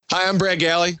Hi, I'm Brad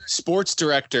Galley, sports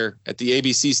director at the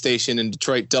ABC station in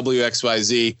Detroit,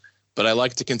 WXYZ, but I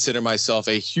like to consider myself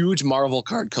a huge Marvel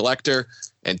card collector.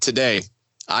 And today,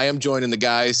 I am joining the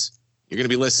guys. You're going to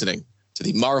be listening to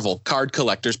the Marvel Card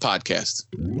Collectors Podcast.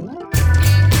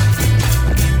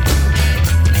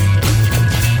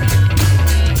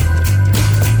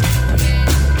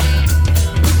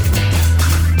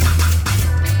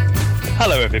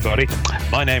 Hello, everybody.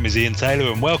 My name is Ian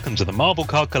Taylor, and welcome to the Marvel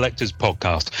Card Collectors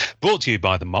Podcast, brought to you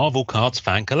by the Marvel Cards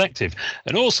Fan Collective,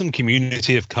 an awesome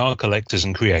community of card collectors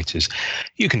and creators.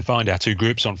 You can find our two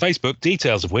groups on Facebook,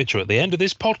 details of which are at the end of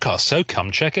this podcast, so come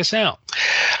check us out.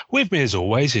 With me, as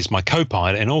always, is my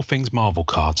co-pilot in all things Marvel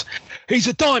cards. He's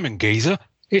a diamond geezer.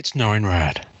 It's Norrin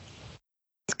Rad.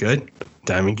 That's good.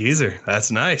 Diamond geezer. That's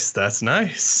nice. That's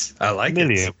nice. I like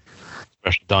it.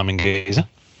 Diamond geezer.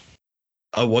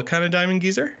 What kind of diamond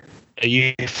geezer? Are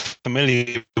you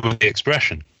familiar with the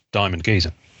expression, diamond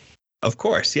geezer? Of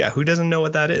course, yeah. Who doesn't know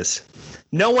what that is?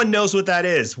 No one knows what that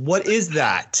is. What is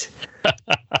that?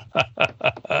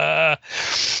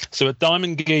 So a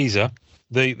diamond geezer,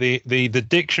 the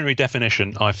dictionary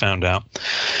definition I found out,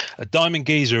 a diamond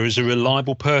geezer is a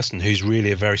reliable person who's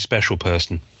really a very special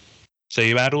person. So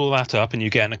you add all that up and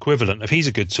you get an equivalent of he's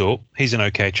a good sort, he's an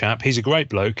okay chap, he's a great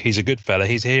bloke, he's a good fella,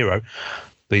 he's a hero.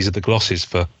 These are the glosses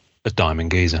for a diamond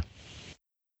geezer.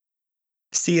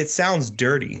 See, it sounds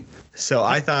dirty. So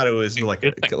I thought it was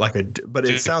but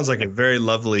it sounds like a very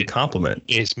lovely compliment.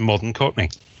 It's modern Cockney.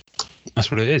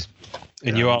 That's what it is.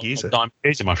 And you are a diamond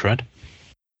geezer, my friend.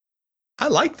 I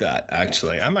like that,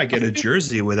 actually. I might get a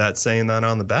jersey with that saying that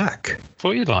on the back.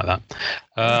 Thought you'd like that.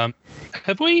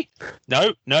 Have we?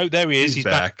 No, there he is. He's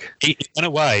back. He went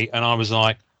away, and I was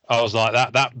like,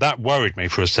 that worried me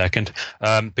for a second,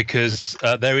 because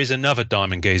there is another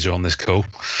diamond geezer on this call.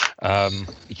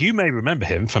 You may remember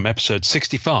him from episode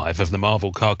 65 of the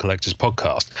Marvel Card Collectors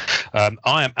Podcast.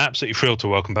 I am absolutely thrilled to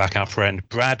welcome back our friend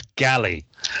Brad Galley.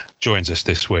 Joins us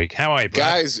this week. How are you, Brad?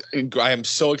 Guys, I am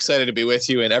so excited to be with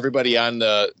you, and everybody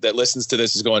that listens to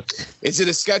this is going, is it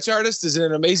a sketch artist? Is it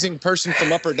an amazing person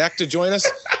from Upper Deck to join us?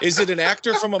 Is it an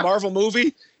actor from a Marvel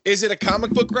movie? Is it a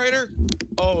comic book writer?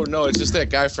 Oh, no, it's just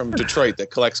that guy from Detroit that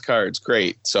collects cards.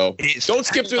 Great. So don't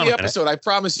skip through the episode. I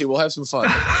promise you we'll have some fun.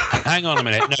 Hang on a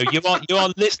minute. No, you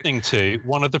are listening to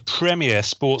one of the premier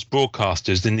sports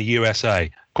broadcasters in the USA,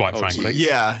 quite frankly.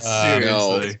 Yeah,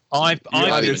 seriously. I've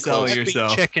underselling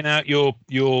yourself. Been checking out your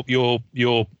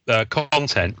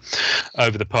content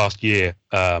over the past year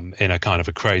in a kind of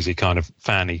a crazy kind of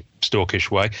fanny stalkish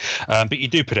way, but you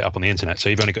do put it up on the internet, so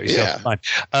you've only got yourself to find.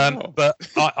 But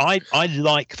I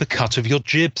like the cut of your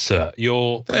jib, sir.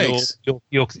 Your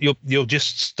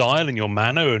just style and your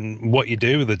manner and what you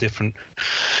do with the different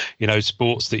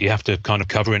sports that you have to kind of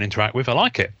cover and interact with. I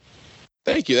like it.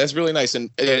 Thank you. That's really nice.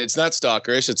 And it's not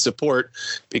stalkerish, it's support,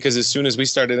 because as soon as we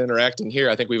started interacting here,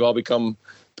 I think we've all become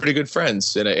pretty good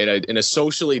friends in a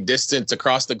socially distant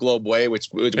across the globe way, which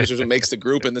is what makes the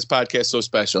group and this podcast so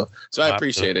special. So I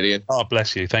appreciate it, Ian. Oh,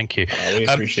 bless you. Thank you. We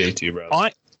appreciate you,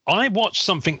 brother. I watched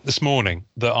something this morning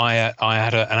that I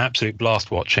had an absolute blast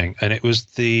watching, and it was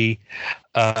the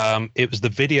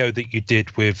video that you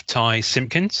did with Ty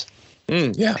Simpkins.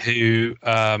 Who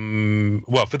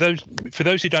for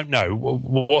those who don't know,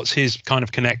 what's his kind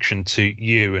of connection to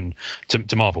you and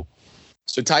to Marvel?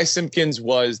 So Ty Simpkins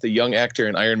was the young actor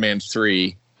in Iron Man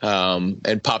 3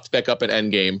 and popped back up at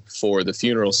Endgame for the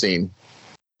funeral scene.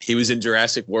 He was in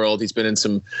Jurassic World. He's been in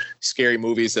some scary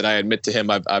movies that I admit to him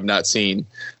I've not seen.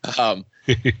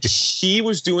 He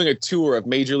was doing a tour of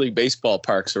Major League Baseball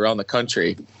parks around the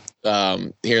country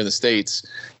here in the States,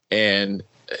 and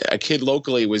a kid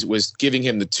locally was giving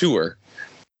him the tour.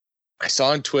 I saw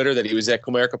on Twitter that he was at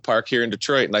Comerica Park here in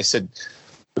Detroit, and I said,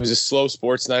 it was a slow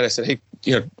sports night. I said, hey,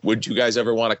 would you guys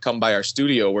ever want to come by our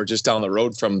studio? We're just down the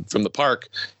road from the park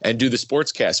and do the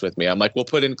sports cast with me. I'm like, we'll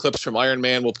put in clips from Iron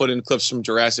Man. We'll put in clips from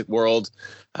Jurassic World,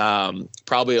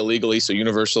 probably illegally. So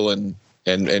Universal and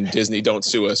Disney don't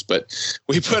sue us, but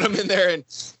we put them in there,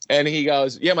 and he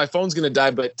goes, yeah, my phone's going to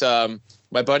die, but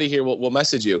my buddy here will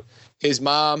message you. His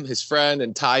mom, his friend,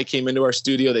 and Ty came into our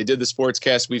studio. They did the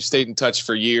sportscast. We've stayed in touch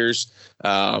for years.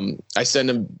 I send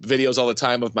him videos all the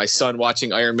time of my son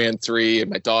watching Iron Man 3 and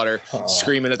my daughter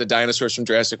screaming at the dinosaurs from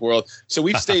Jurassic World. So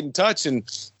we've stayed in touch. And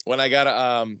when I got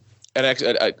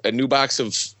a new box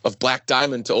of Black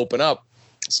Diamond to open up,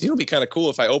 so it'll be kind of cool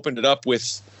if I opened it up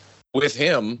with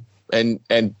him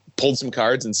and pulled some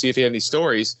cards and see if he had any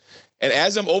stories. And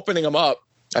as I'm opening them up,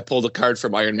 I pulled a card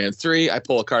from Iron Man 3. I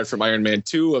pull a card from Iron Man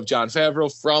 2 of Jon Favreau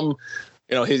from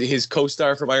his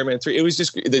co-star from Iron Man 3. It was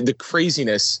just the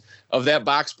craziness of that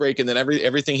box break, and then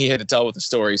everything he had to tell with the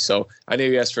story. So I know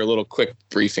you asked for a little quick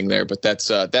briefing there, but that's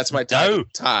my Ty.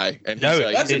 And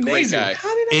that's he's a amazing. great guy.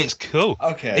 It's cool.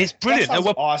 Okay, it's brilliant. That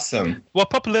sounds awesome. Well,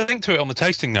 pop a link to it on the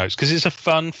tasting notes because it's a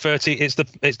fun 30. It's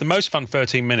the most fun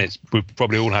 13 minutes we've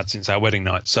probably all had since our wedding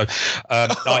night. So,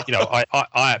 I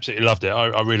absolutely loved it.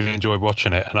 I really enjoyed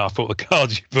watching it, and I thought the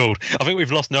cards you pulled. I think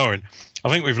we've lost Norrin. I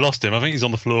think we've lost him. I think he's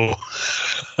on the floor.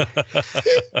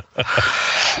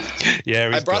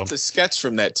 Yeah, I brought the sketch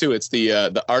from that too. It's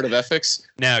the Art of Ethics.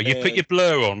 Now you put your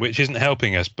blur on, which isn't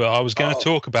helping us. But I was going to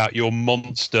talk about your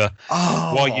monster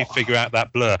while you figure out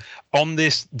that blur. On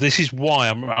this is why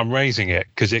I'm raising it,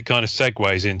 because it kind of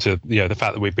segues into the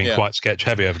fact that we've been quite sketch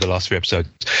heavy over the last 3 episodes.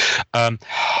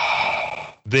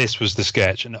 This was the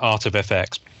sketch, an Art of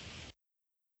FX.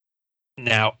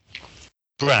 Now,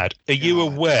 Brad, are you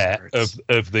aware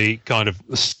of the kind of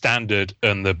standard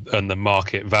and the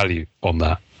market value on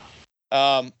that?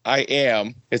 I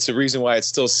am. It's the reason why it's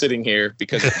still sitting here,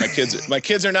 because my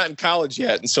kids are not in college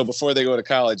yet, and so before they go to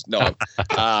college, no.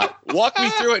 Walk me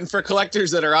through it, and for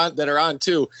collectors that are on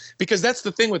too, because that's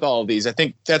the thing with all of these. I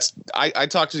think I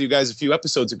talked to you guys a few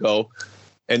episodes ago,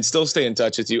 and still stay in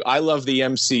touch with you. I love the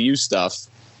MCU stuff.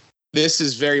 This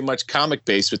is very much comic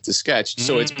based with the sketch,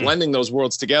 so it's blending those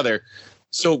worlds together.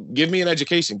 So give me an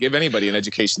education. Give anybody an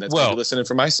education that's listening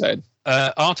from my side.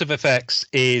 Art of FX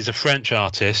is a French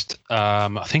artist.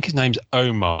 I think his name's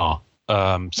Omar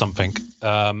something.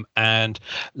 And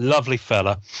lovely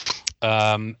fella.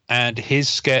 And his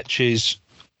sketches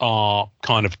are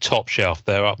kind of top shelf.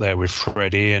 They're up there with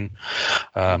Freddie, and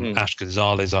Ash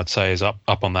Gonzalez, I'd say, is up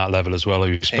on that level as well,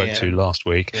 who you spoke to last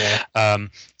week. Yeah.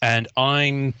 And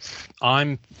I'm,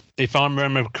 if I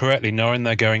remember correctly, knowing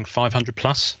they're going 500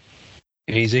 plus.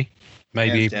 Easy,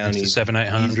 maybe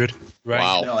 700-800. Right.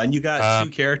 Wow. No, and you got 2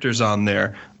 characters on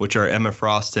there, which are Emma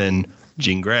Frost and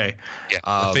Jean Grey. Yeah,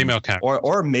 the female character.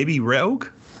 Or maybe Rogue.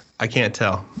 I can't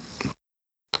tell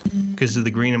because of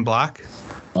the green and black.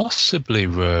 Possibly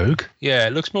Rogue. Yeah,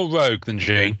 it looks more Rogue than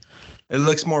Jean. It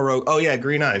looks more Rogue. Oh yeah,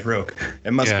 green eyes, Rogue.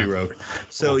 It must be Rogue.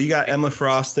 So you got Emma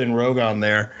Frost and Rogue on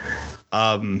there.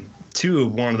 2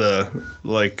 of one of the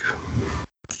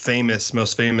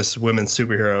most famous women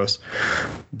superheroes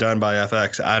done by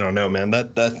FX. I don't know, man.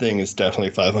 That thing is definitely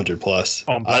 500 plus.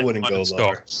 I wouldn't go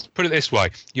lower. Put it this way: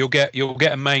 you'll get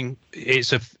a main.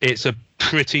 It's a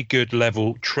pretty good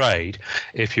level trade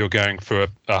if you're going for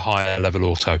a higher level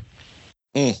auto.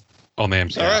 On the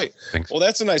MCU. All right. Well,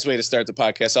 that's a nice way to start the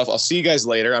podcast off. I'll see you guys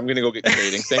later. I'm going to go get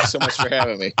trading. Thanks so much for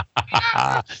having me.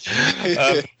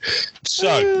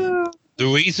 So. The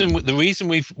reason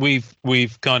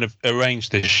we've kind of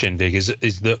arranged this shindig is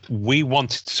that we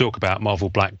wanted to talk about Marvel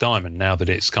Black Diamond now that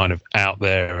it's kind of out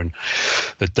there and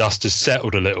the dust has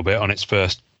settled a little bit on its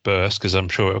first burst, because I'm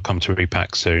sure it'll come to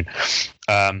repack soon.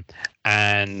 Top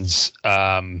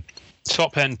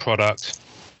end product.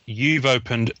 You've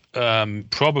opened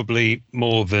probably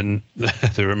more than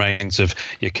the remains of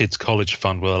your kids' college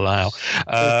fund will allow,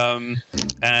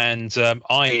 and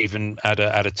I even had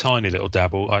a tiny little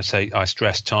dabble. I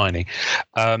stress tiny,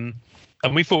 and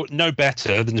we thought no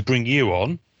better than to bring you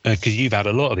on, because you've had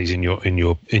a lot of these in your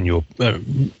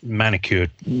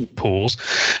manicured paws,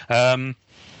 to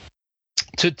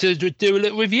do a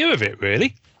little review of it,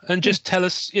 really. And just tell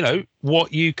us,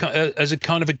 what you as a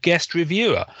kind of a guest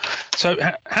reviewer. So,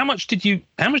 how much did you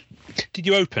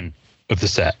open of the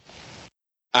set?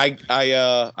 I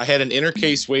had an inner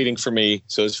case waiting for me,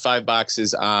 so it was 5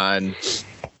 boxes on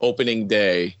opening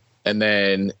day, and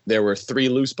then there were 3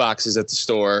 loose boxes at the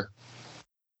store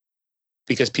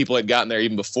because people had gotten there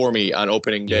even before me on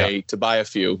opening day to buy a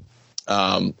few.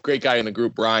 Great guy in the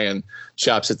group, Brian,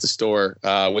 shops at the store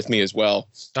with me as well.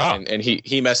 And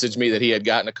he messaged me that he had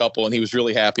gotten a couple and he was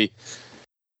really happy.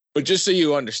 But just so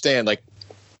you understand,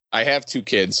 I have 2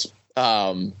 kids.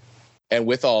 And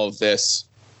with all of this,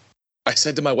 I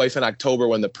said to my wife in October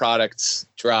when the product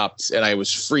dropped and I was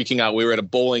freaking out, we were at a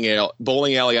bowling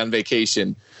alley on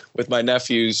vacation with my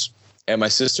nephews and my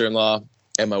sister-in-law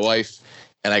and my wife.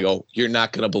 And I go, you're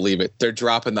not going to believe it. They're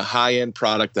dropping the high-end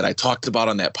product that I talked about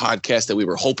on that podcast that we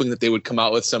were hoping that they would come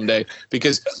out with someday,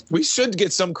 because we should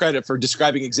get some credit for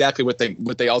describing exactly what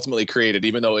they ultimately created,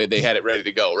 even though they had it ready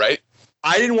to go, right?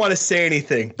 I didn't want to say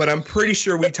anything, but I'm pretty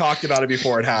sure we talked about it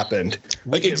before it happened.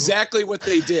 Like exactly what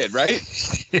they did, right?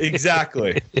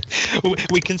 Exactly.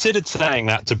 We considered saying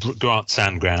that to Grant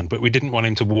Sandground, but we didn't want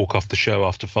him to walk off the show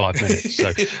after 5 minutes.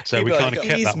 So we kind of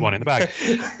kept that one in the bag.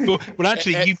 Well,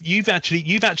 actually, you've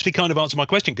actually kind of answered my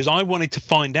question, because I wanted to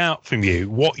find out from you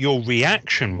what your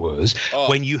reaction was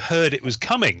when you heard it was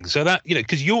coming. So that,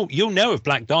 because you'll know of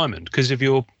Black Diamond because of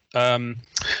your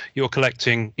you're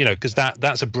collecting, because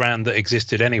that's a brand that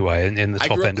existed anyway in the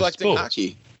top end of sports.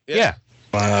 Hockey. Yeah.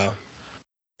 Wow.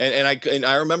 And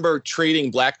I remember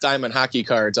trading Black Diamond hockey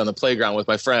cards on the playground with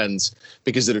my friends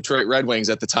because the Detroit Red Wings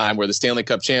at the time were the Stanley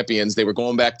Cup champions. They were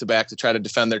going back to back to try to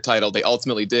defend their title. They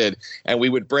ultimately did. And we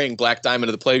would bring Black Diamond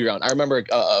to the playground. I remember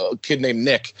a kid named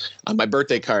Nick on my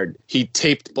birthday card. He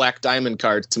taped Black Diamond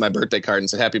cards to my birthday card and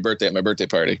said, "Happy birthday" at my birthday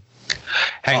party.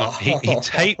 Hang on, he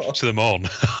taped them on.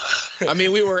 I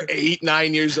mean, we were 8,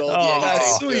 9 years old. Oh,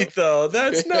 that's sweet, though.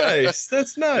 That's nice.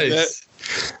 That's nice.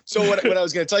 So what I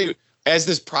was going to tell you, as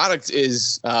this product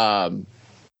is, and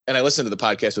I listened to the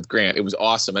podcast with Grant, it was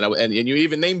awesome. And you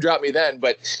even name dropped me then,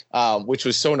 but which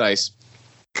was so nice.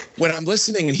 When I'm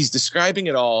listening and he's describing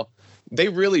it all, they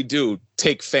really do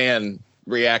take fan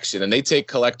reaction and they take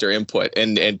collector input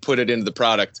and put it into the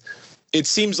product. It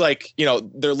seems like,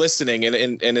 they're listening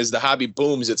and as the hobby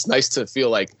booms, it's nice to feel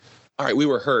like, all right, we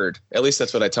were heard. At least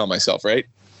that's what I tell myself, right?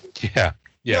 Yeah.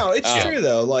 Yeah. No, it's true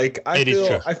though. Like I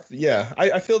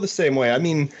feel the same way. I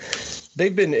mean,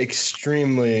 they've been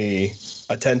extremely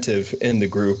attentive in the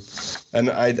group, and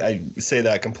I say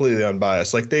that completely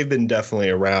unbiased. Like they've been definitely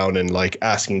around and like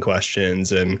asking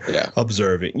questions and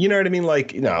observing. You know what I mean?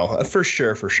 Like for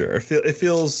sure. It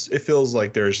feels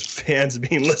like there's fans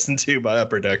being listened to by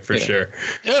Upper Deck for sure.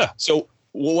 Yeah. So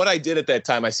what I did at that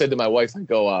time, I said to my wife, I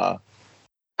go,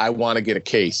 I want to get a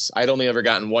case. I'd only ever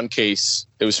gotten one case.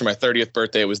 It was for my 30th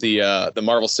birthday. It was the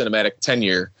Marvel Cinematic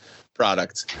 10-year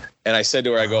product. And I said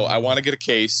to her, I go, I want to get a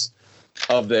case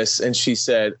of this. And she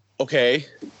said, okay,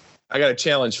 I got a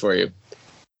challenge for you.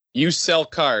 You sell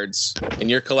cards in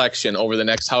your collection over the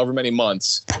next however many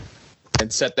months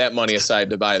and set that money aside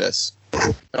to buy this.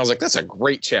 I was like, that's a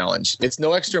great challenge. It's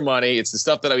no extra money. It's the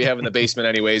stuff that we have in the basement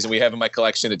anyways, and we have in my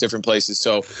collection at different places.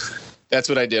 So that's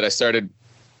what I did. I started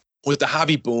with the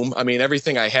hobby boom. I mean,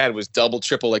 everything I had was double,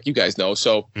 triple, like you guys know.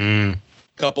 So a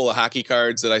couple of hockey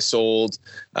cards that I sold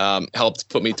helped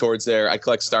put me towards there. I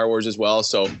collect Star Wars as well.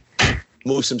 So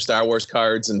move some Star Wars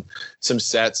cards and some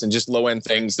sets and just low end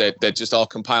things that just all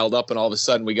compiled up. And all of a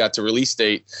sudden we got to release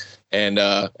date and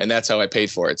that's how I paid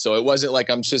for it. So it wasn't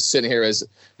like I'm just sitting here as,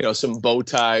 some bow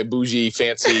tie, bougie,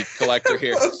 fancy collector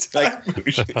here.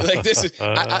 like this is,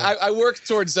 I worked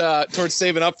towards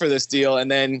saving up for this deal. And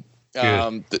then,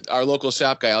 our local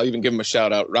shop guy, I'll even give him a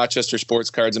shout out, Rochester Sports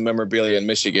Cards and Memorabilia in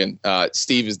Michigan.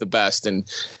 Steve is the best,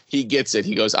 and he gets it.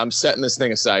 He goes, I'm setting this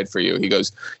thing aside for you. He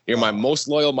goes, you're my most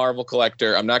loyal Marvel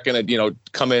collector. I'm not going to,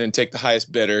 come in and take the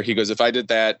highest bidder. He goes, if I did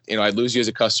that, I'd lose you as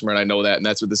a customer, and I know that, and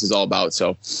that's what this is all about.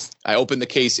 So I opened the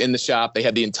case in the shop. They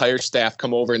had the entire staff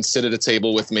come over and sit at a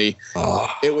table with me.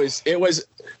 It was.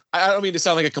 I don't mean to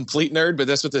sound like a complete nerd, but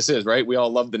that's what this is, right? We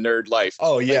all love the nerd life.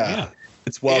 Oh yeah.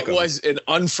 It's welcome. It was an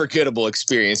unforgettable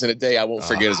experience and a day I won't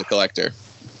forget as a collector.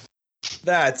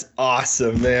 That's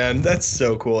awesome, man. That's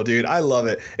so cool, dude. I love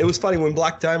it. It was funny when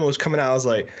Black Diamond was coming out. I was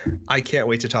like, I can't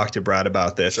wait to talk to Brad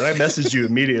about this. And I messaged you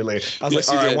immediately. I was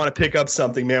all right, I want to pick up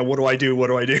something, man. What do I do?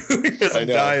 Because I'm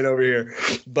dying over here.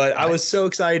 But I was so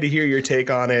excited to hear your take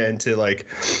on it and to like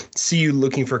see you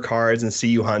looking for cards and see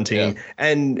you hunting. Yeah.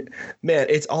 And man,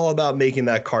 it's all about making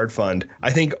that card fund.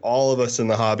 I think all of us in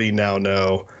the hobby now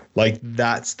know like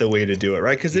that's the way to do it,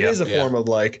 right? Because it is a form of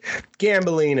like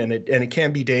gambling, and it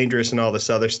can be dangerous and all this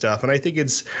other stuff. And I think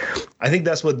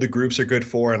that's what the groups are good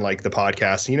for, and like the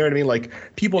podcast. You know what I mean? Like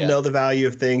people know the value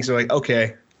of things. They're like,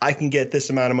 okay, I can get this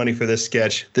amount of money for this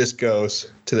sketch. This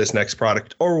goes to this next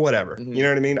product or whatever. Mm-hmm. You know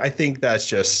what I mean? I think that's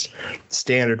just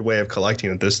standard way of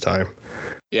collecting at this time.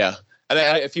 Yeah.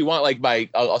 And if you want, like,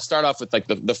 I'll start off with like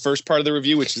the first part of the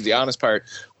review, which is the honest part.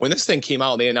 When this thing came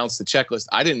out and they announced the checklist,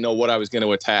 I didn't know what I was going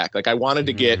to attack. Like, I wanted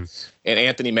to get an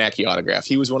Anthony Mackie autograph.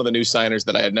 He was one of the new signers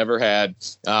that I had never had.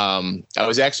 I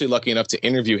was actually lucky enough to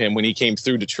interview him when he came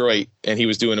through Detroit and he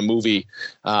was doing a movie.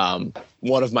 One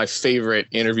of my favorite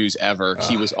interviews ever.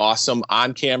 He was awesome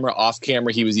on camera, off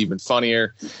camera. He was even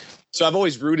funnier. So I've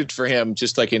always rooted for him,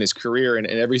 just like in his career and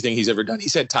everything he's ever done.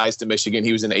 He's had ties to Michigan.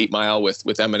 He was in 8 Mile with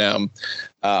Eminem.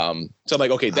 So I'm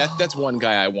like, okay, that's one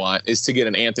guy I want, is to get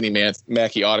an Anthony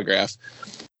Mackie autograph.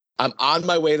 I'm on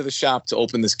my way to the shop to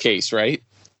open this case, right?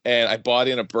 And I bought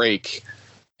in a break,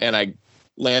 and I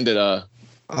landed a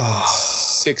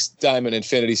 6 diamond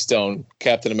Infinity Stone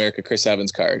Captain America Chris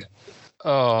Evans card.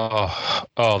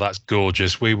 Oh, that's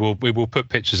gorgeous. We will put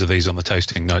pictures of these on the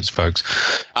Toasting Notes, folks.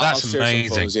 That's amazing.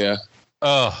 Photos, yeah.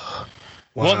 Oh,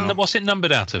 wow. What's it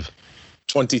numbered out of?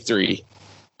 23.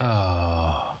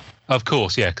 Oh, of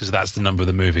course, yeah, because that's the number of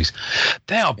the movies.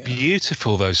 They are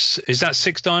beautiful. Those, is that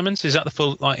 6 diamonds? Is that the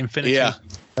full Infinity? Yeah.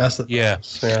 That's the yeah.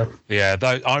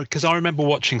 Because I remember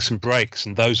watching some breaks,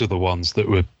 and those are the ones that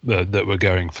were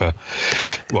going for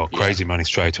crazy money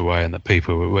straight away, and that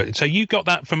people were. So you got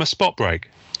that from a spot break,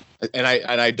 and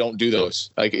I don't do those.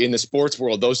 Like in the sports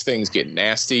world, those things get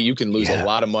nasty. You can lose a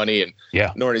lot of money, and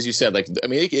Norton, as you said,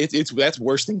 that's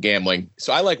worse than gambling.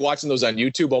 So I like watching those on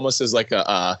YouTube almost as like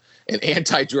an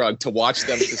anti-drug to watch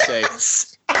them to say,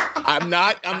 I'm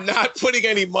not putting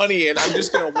any money in. I'm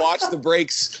just going to watch the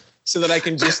breaks. So that I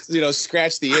can just,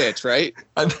 scratch the itch, right?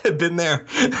 I've been there.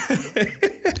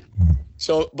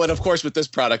 So, but of course, with this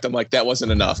product, I'm like, that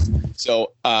wasn't enough.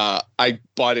 So I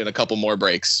bought in a couple more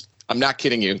breaks. I'm not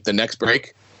kidding you. The next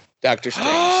break, Doctor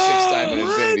Strange, 6 diamond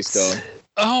Infinity Stone.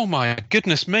 Oh my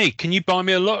goodness me! Can you buy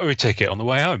me a lottery ticket on the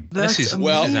way home? This is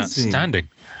outstanding.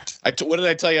 What did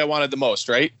I tell you I wanted the most,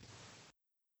 right?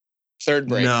 Third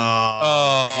break. No.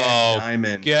 Oh,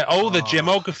 diamond. Yeah. Oh, the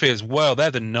gemography as well.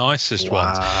 They're the nicest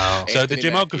ones. So Anthony the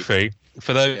gemography,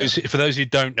 for those who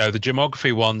don't know, the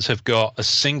gemography ones have got a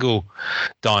single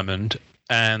diamond,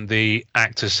 and the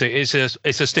actor it's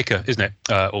a sticker, isn't it?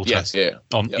 Yes. Yeah.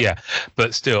 Yeah.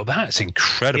 But still, that's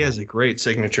incredible. He has a great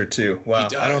signature too. Wow.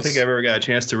 I don't think I've ever got a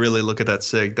chance to really look at that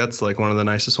sig. That's like one of the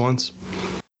nicest ones.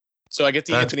 So I get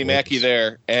the Anthony Mackie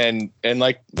there, and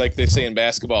like they say in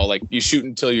basketball, like you shoot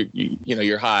until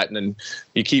you're hot, and then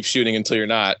you keep shooting until you're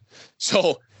not.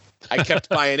 So I kept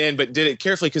buying in, but did it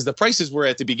carefully because the prices were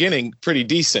at the beginning pretty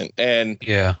decent, and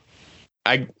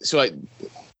I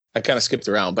kind of skipped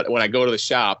around. But when I go to the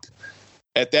shop,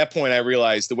 at that point I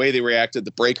realized the way they reacted,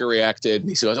 the breaker reacted, and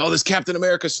he says, "Oh, this Captain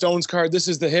America Stones card, this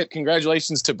is the hit.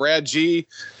 Congratulations to Brad G."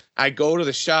 I go to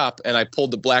the shop and I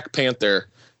pulled the Black Panther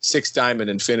 6 diamond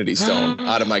Infinity Stone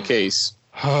out of my case.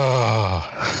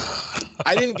 I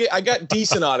got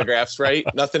decent autographs, right?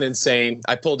 Nothing insane.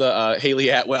 I pulled a Haley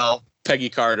Atwell, Peggy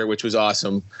Carter, which was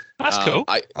awesome. That's cool.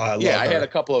 I had a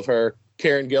couple of her.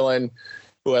 Karen Gillan,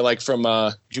 who I like from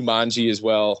Jumanji as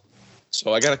well.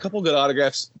 So I got a couple good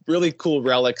autographs, really cool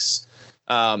relics,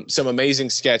 some amazing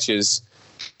sketches.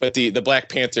 But the Black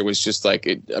Panther was just like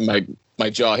my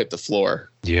jaw hit the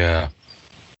floor. Yeah.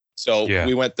 So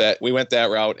we went that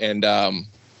route and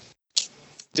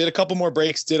did a couple more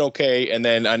breaks, did okay, and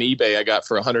then on eBay I got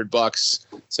for $100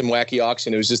 some wacky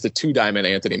auction. It was just a 2 diamond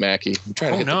Anthony Mackie. I'm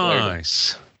trying to get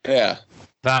nice. Yeah,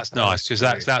 that's nice because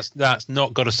that's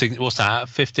not got a signature. What's that?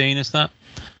 15 is that?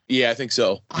 Yeah, I think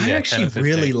so. I actually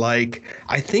really like.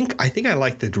 I think I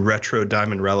like the retro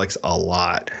diamond relics a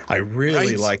lot. I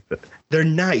really like the. They're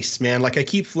nice, man. Like I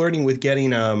keep flirting with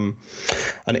getting an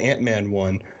Ant-Man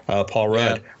one, Paul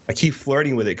Rudd. Yeah. I keep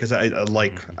flirting with it because I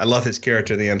love his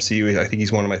character in the MCU. I think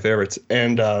he's one of my favorites.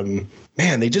 And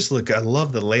man, they just look. I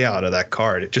love the layout of that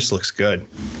card. It just looks good.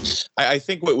 I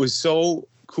think what was so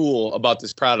cool about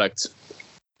this product,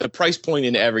 the price point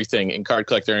in everything in card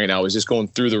collecting right now is just going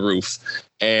through the roof.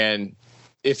 And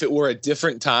if it were a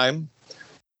different time,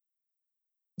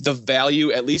 the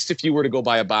value, at least if you were to go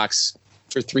buy a box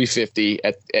for $350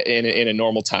 in a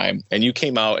normal time, and you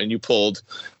came out and you pulled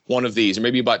one of these, or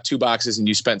maybe you bought 2 boxes and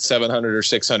you spent $700 or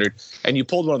 $600, and you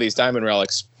pulled one of these diamond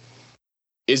relics,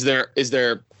 is there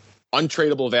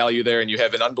untradeable value there, and you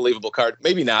have an unbelievable card?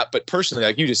 Maybe not, but personally,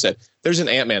 like you just said, there's an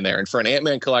Ant-Man there, and for an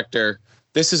Ant-Man collector,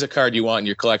 this is a card you want in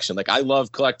your collection. Like I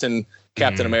love collecting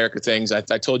Captain America things. I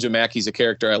told you Mackie's a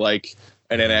character I like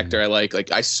and an actor I like. Like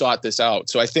I sought this out.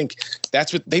 So I think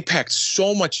that's what they packed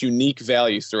so much unique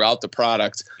value throughout the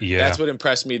product. Yeah. That's what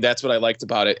impressed me. That's what I liked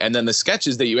about it. And then the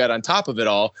sketches that you had on top of it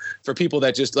all for people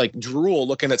that just like drool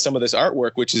looking at some of this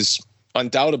artwork, which is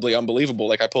undoubtedly unbelievable.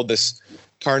 Like I pulled this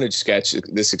Carnage sketch,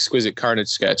 this exquisite Carnage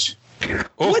sketch.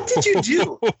 What did you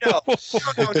do? No.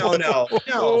 Turn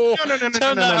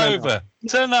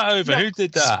that over. Who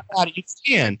did that? It's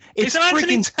Tan. It's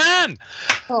Anthony Tan.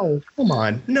 Oh, come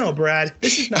on. No, Brad.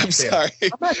 This is not fair. Sorry.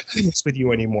 I'm not doing this with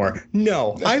you anymore.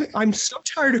 No. I'm so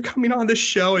tired of coming on this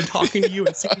show and talking to you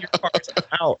and seeing your cards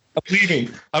out. I'm leaving.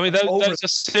 I mean, those are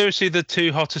seriously the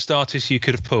 2 hottest artists you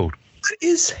could have pulled. What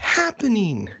is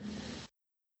happening?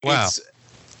 Wow.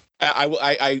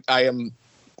 I am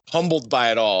humbled by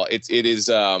it all. It's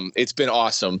been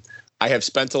awesome. I have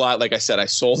spent a lot. Like I said, I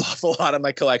sold off a lot of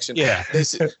my collection. Yeah.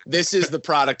 This is the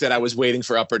product that I was waiting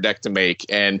for Upper Deck to make.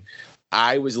 And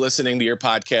I was listening to your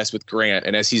podcast with Grant,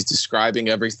 and as he's describing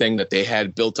everything that they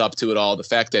had built up to it all, the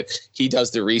fact that he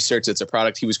does the research, it's a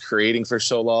product he was creating for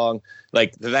so long,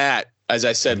 like that, as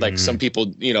I said, like some people,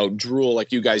 drool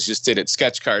like you guys just did at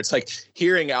Sketch Cards, like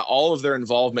hearing all of their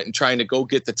involvement and trying to go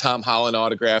get the Tom Holland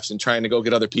autographs and trying to go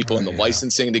get other people in the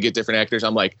licensing to get different actors.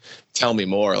 I'm like, tell me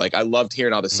more. Like, I loved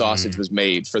hearing how the sausage was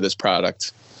made for this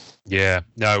product. Yeah,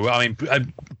 no, I mean,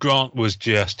 Grant was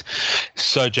just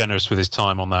so generous with his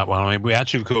time on that one. I mean, we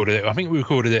actually recorded it. I think we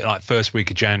recorded it like first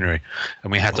week of January,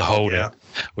 and we had to hold it.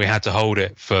 We had to hold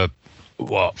it for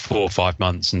 4 or 5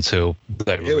 months until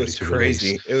they were ready to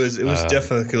crazy. Release. It was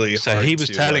definitely. So he was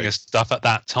telling us stuff at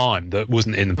that time that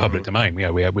wasn't in the public domain. Yeah,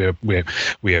 we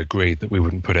agreed that we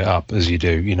wouldn't put it up, as you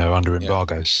do, under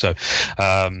embargoes. So,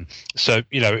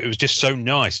 it was just so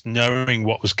nice knowing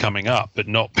what was coming up, but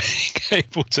not being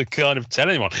able to kind of tell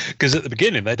anyone, because at the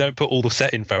beginning they don't put all the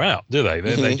set info out, do they?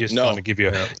 They just kind of give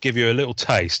you a little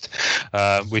taste,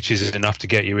 which is enough to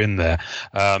get you in there.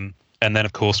 And then,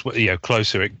 of course,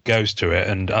 closer it goes to it,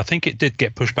 and I think it did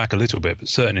get pushed back a little bit, but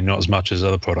certainly not as much as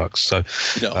other products. So,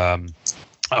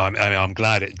 I'm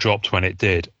glad it dropped when it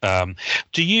did.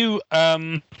 Do you?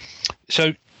 Because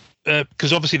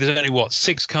obviously there's only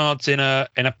 6 cards in a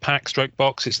pack stroke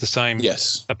box. It's the same.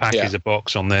 Yes. A pack is a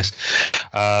box on this.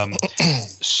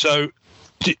 So,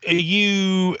 are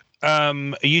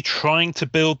you trying to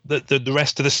build the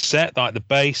rest of the set, like the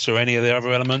base or any of the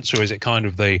other elements, or is it kind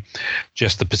of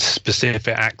just the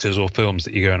specific actors or films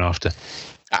that you're going after?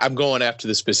 I'm going after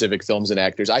the specific films and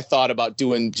actors. I thought about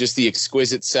doing just the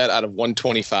exquisite set out of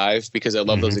 125 because I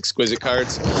love those exquisite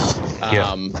cards.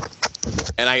 And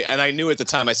I knew at the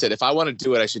time, I said, if I want to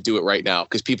do it, I should do it right now,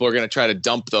 because people are going to try to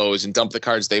dump those and dump the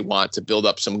cards they want to build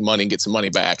up some money and get some money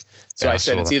back. So I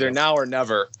said, it's either now or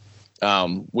never.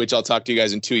 Which I'll talk to you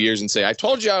guys in 2 years and say, I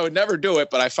told you I would never do it,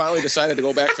 but I finally decided to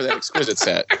go back for that exquisite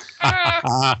set.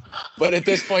 But at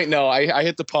this point, no, I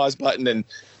hit the pause button and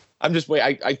I'm just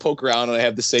I poke around and I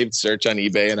have the saved search on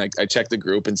eBay and I check the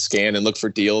group and scan and look for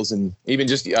deals. And even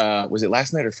just, was it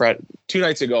last night or Friday? 2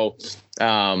 nights ago,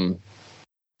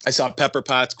 I saw Pepper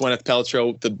Potts, Gwyneth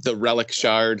Paltrow, the Relic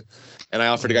Shard, and I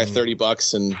offered a guy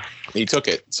 $30 and he took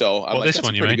it. So I'm that's a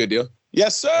pretty good deal.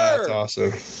 Yes, sir. That's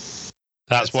awesome.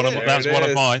 That's one of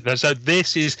mine. So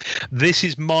this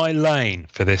is my lane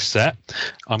for this set.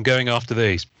 I'm going after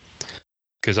these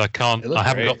because I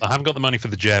haven't got the money for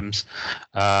the gems,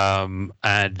 and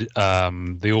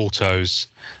the autos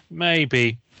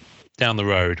maybe down the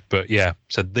road. But yeah,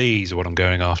 so these are what I'm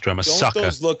going after. I'm a sucker.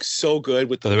 Those look so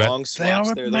good with the long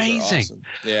swaps. They are amazing. Those are awesome.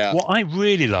 Yeah. What I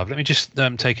really love. Let me just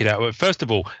take it out. First of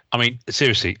all, I mean,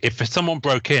 seriously, if someone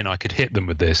broke in, I could hit them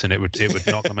with this, and it would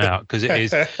knock them out, because it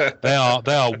is. They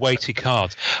are weighty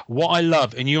cards. What I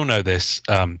love, and you'll know this,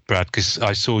 Brad, because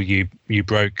I saw you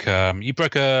broke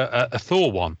a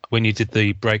Thor one when you did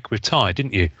the break with Ty,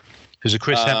 didn't you? It was a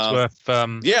Chris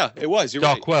Hemsworth. Yeah, it was. You're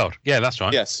Dark World. Yeah, that's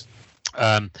right. Yes.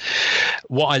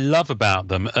 What I love about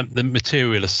them, the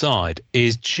material aside,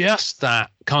 is just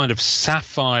that kind of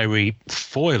sapphire-y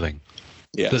foiling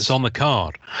that's on the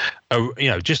card,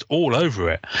 just all over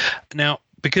it. Now,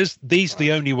 because these are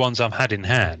the only ones I've had in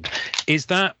hand, is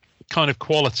that kind of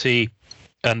quality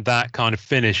and that kind of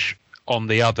finish on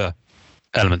the other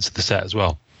elements of the set as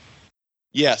well?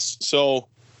 Yes. So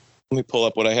let me pull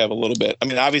up what I have a little bit. I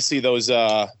mean, obviously those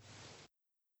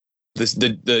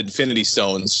the Infinity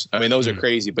Stones, I mean, those are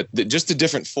crazy, but just the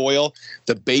different foil,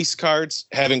 the base cards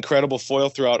have incredible foil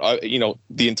throughout,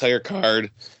 the entire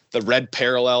card. The red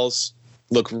parallels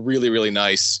look really, really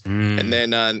nice. And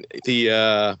then on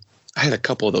I had a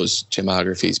couple of those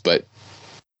gemographies, but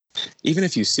even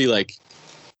if you see, like,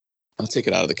 I'll take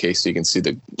it out of the case so you can see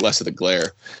the less of the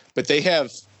glare, but they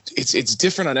have, it's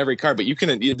different on every card, but you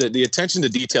can, the attention to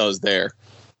detail is there.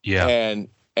 Yeah.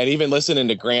 And even listening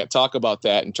to Grant talk about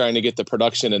that and trying to get the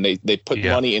production, and they put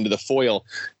money into the foil,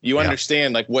 you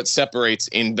understand like what separates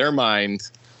in their mind,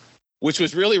 which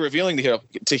was really revealing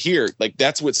to hear. Like,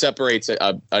 that's what separates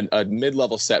a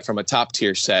mid-level set from a top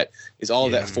tier set, is all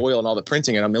of that foil and all the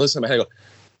printing. And I'm listening to my head, I go,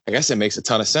 I guess it makes a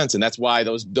ton of sense. And that's why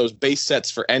those base sets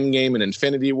for Endgame and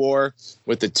Infinity War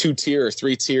with the 2-tier or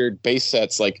 3-tiered base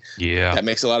sets, like, that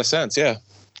makes a lot of sense. Yeah.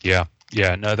 Yeah.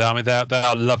 Yeah, no, they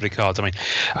are lovely cards. I mean,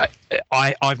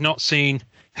 I've not seen,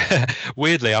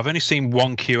 weirdly, I've only seen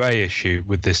one QA issue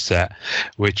with this set,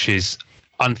 which is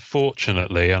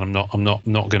unfortunately, and I'm not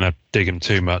going to dig them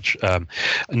too much,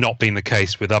 not being the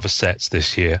case with other sets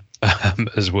this year,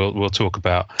 as we'll talk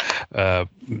about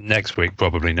next week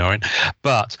probably, Norrin.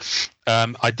 But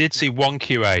I did see one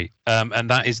QA, and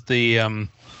that is the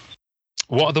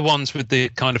what are the ones with the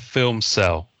kind of film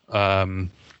cell?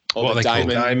 Oh, the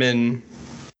diamond.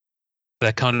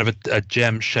 They're kind of a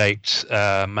gem-shaped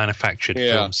manufactured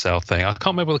film cell thing. I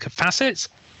can't remember the facets.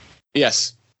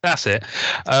 Yes, that's it.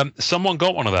 Someone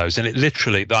got one of those, and it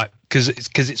literally because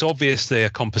it's obviously a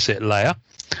composite layer,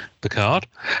 the card,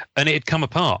 and it had come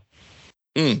apart.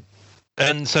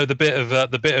 And so the bit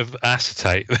of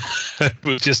acetate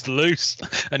was just loose,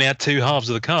 and he had two halves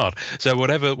of the card. So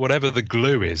whatever the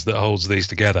glue is that holds these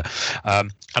together,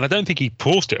 and I don't think he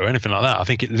forced it or anything like that. I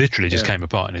think it literally just came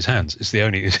apart in his hands. It's the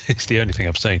only thing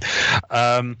I've seen.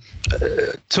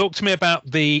 Talk to me about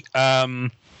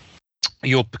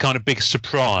your kind of biggest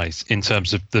surprise in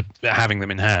terms of having them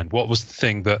in hand. What was the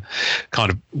thing that kind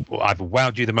of either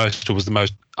wowed you the most, or was the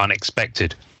most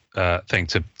unexpected thing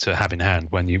to have in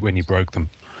hand when you broke them?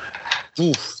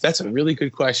 Oof, that's a really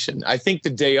good question. I think the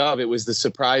day of, it was the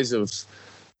surprise of,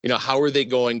 how are they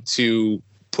going to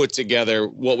put together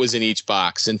what was in each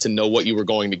box and to know what you were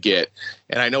going to get.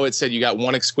 And I know it said you got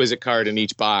one exquisite card in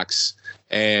each box,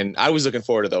 and I was looking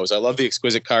forward to those. I love the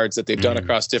exquisite cards that they've done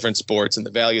across different sports and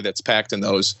the value that's packed in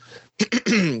those.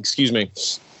 Excuse me.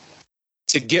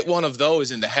 To get one of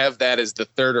those and to have that as the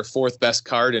third or fourth best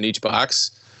card in each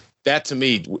box, that to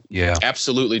me,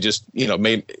 absolutely just,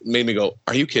 made me go,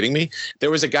 are you kidding me? There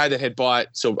was a guy that had bought,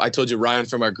 so I told you Ryan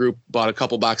from our group bought a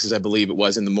couple boxes, I believe it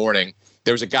was, in the morning.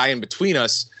 There was a guy in between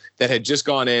us that had just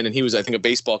gone in, and he was, I think, a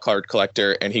baseball card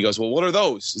collector. And he goes, well, what are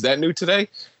those? Is that new today?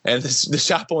 And the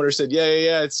shop owner said,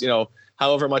 yeah. It's,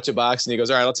 however much a box. And he goes,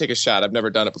 all right, I'll take a shot. I've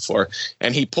never done it before.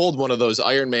 And he pulled one of those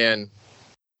Iron Man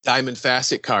diamond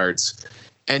facet cards.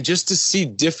 And just to see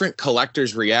different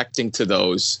collectors reacting to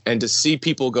those, and to see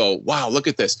people go, wow, look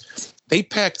at this. They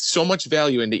packed so much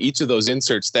value into each of those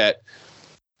inserts that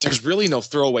there's really no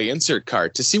throwaway insert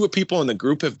card. To see what people in the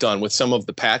group have done with some of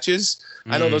the patches.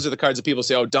 I know those are the cards that people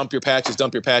say, oh, dump your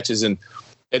patches. And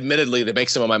admittedly, they make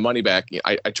some of my money back.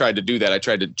 I tried to do that. I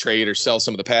tried to trade or sell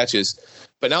some of the patches.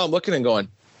 But now I'm looking and going,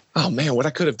 oh, man, what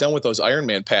I could have done with those Iron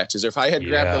Man patches. Or if I had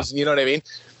grabbed those, you know what I mean?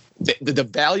 The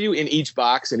value in each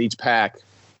box and each pack,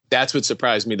 that's what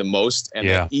surprised me the most.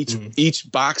 And each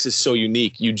box is so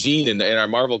unique. Eugene in our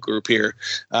Marvel group here,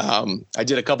 I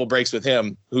did a couple breaks with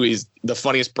him, who is the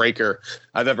funniest breaker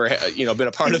I've ever been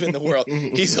a part of in the world.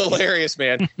 He's hilarious,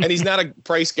 man. And he's not a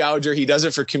price gouger. He does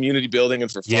it for community building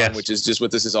and for fun, which is just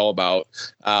what this is all about.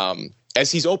 As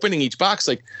he's opening each box,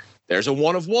 like, there's a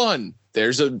 1 of 1.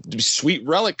 There's a sweet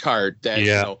relic card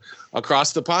that,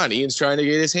 across the pond, Ian's trying to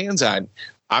get his hands on.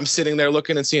 I'm sitting there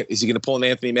looking and seeing, is he going to pull an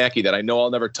Anthony Mackie that I know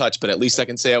I'll never touch, but at least I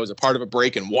can say I was a part of a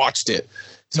break and watched it.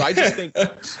 So I just think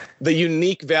the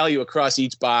unique value across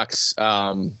each box,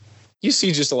 you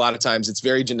see just a lot of times it's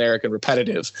very generic and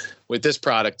repetitive. With this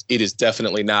product, it is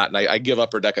definitely not. And I give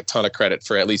Upper Deck a ton of credit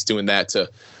for at least doing that to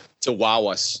wow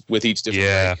us with each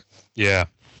different break.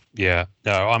 Yeah.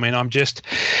 No, I mean, I'm just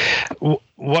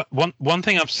one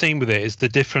thing I've seen with it is the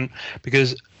different,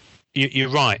 because you're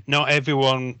right. Not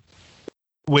everyone,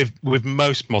 with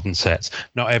most modern sets,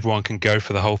 not everyone can go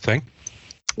for the whole thing.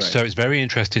 Right. So it's very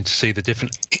interesting to see the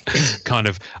different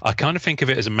I kind of think of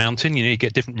it as a mountain. You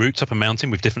get different routes up a mountain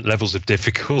with different levels of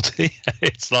difficulty.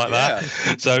 It's like that.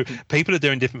 So people are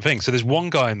doing different things. So there's one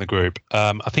guy in the group,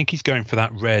 I think he's going for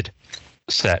that red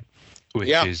set, which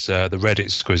is the red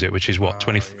exquisite, which is what,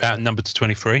 20 numbered to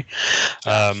 23.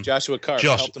 Joshua Carr.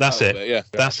 Josh, that's it.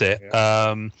 That's it.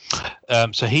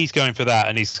 So he's going for that,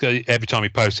 and every time he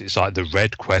posts, it's like the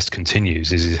Red Quest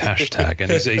continues is his hashtag,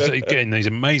 and he's getting these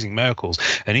amazing miracles,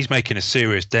 and he's making a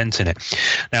serious dent in it.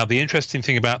 Now, the interesting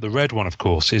thing about the red one, of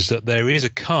course, is that there is a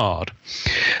card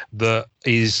that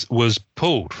was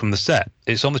pulled from the set.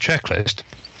 It's on the checklist.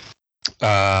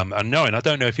 And knowing, I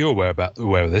don't know if you're aware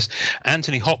of this,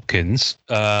 Anthony Hopkins.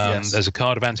 There's a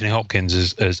card of Anthony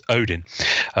Hopkins as Odin,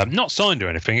 not signed or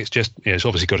anything. It's just it's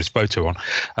obviously got his photo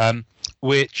on,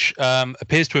 which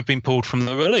appears to have been pulled from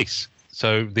the release.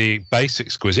 So the base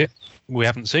exquisite, we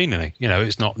haven't seen any.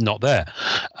 It's not there.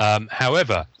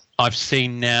 However, I've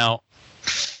seen now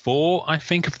 4, I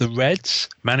think, of the reds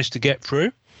managed to get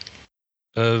through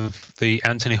of the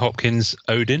Anthony Hopkins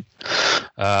Odin.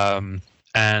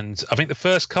 And I think the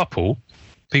first couple,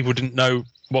 people didn't know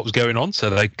what was going on, so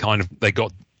they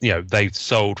got they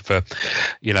sold for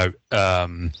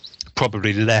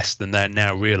probably less than they're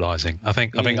now realizing. I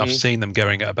think I've seen them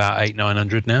going at about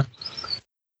 800-900 now.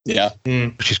 Yeah,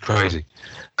 which is crazy.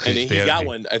 And he got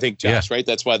one, I think, Josh. Right?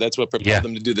 That's what propelled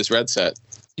them to do this red set.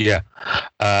 Yeah,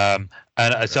 and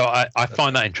so I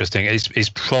find that interesting. It's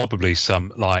probably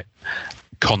some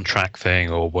contract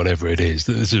thing or whatever it is.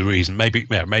 There's a reason. Maybe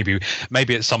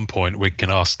at some point we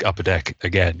can ask Upper Deck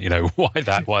again, why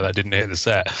that didn't hit the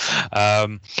set.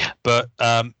 But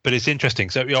it's interesting.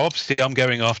 So obviously I'm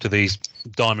going after these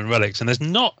diamond relics, and there's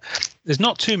not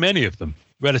too many of them,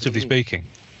 relatively speaking.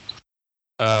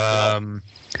 But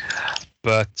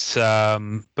so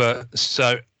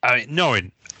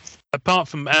Norrin, apart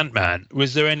from Ant-Man,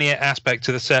 was there any aspect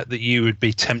to the set that you would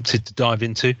be tempted to dive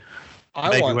into?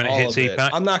 Maybe when it hits EPAC?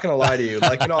 I'm not going to lie to you.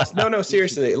 Like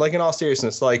seriously. Like in all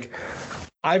seriousness, like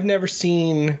I've never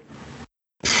seen.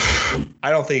 I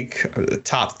don't think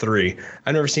top 3.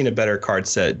 I've never seen a better card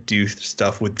set do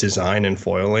stuff with design and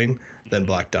foiling than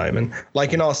Black Diamond.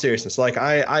 Like in all seriousness, like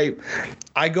I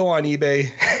go on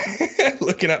eBay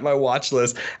looking at my watch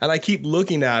list, and I keep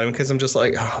looking at them because I'm just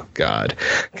like, oh God,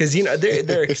 because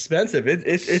they're expensive.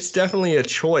 It's definitely a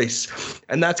choice,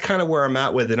 and that's kind of where I'm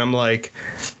at with it. I'm like,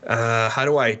 how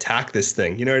do I attack this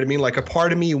thing? You know what I mean? Like a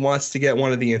part of me wants to get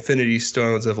one of the Infinity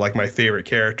Stones of like my favorite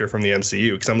character from the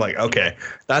MCU, because I'm like, okay,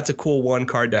 that's a cool one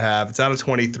card to have. It's out of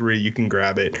 23. You can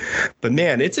grab it. But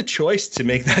man, it's a choice to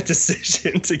make that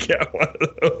decision to get one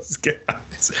of those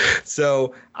guys.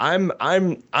 So I'm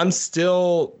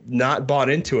still not bought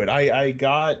into it.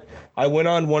 I went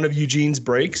on one of Eugene's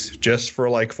breaks just for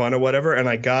like fun or whatever, and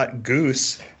I got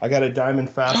Goose. I got a diamond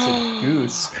facet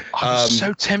Goose. I was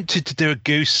so tempted to do a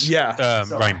Goose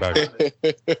rainbow.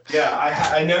 Yeah,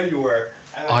 I know you were.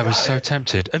 I was so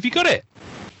tempted. Have you got it?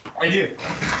 I do.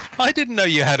 I didn't know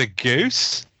you had a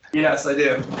Goose. Yes, I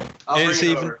do. I'll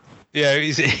bring it over. Yeah,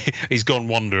 he's gone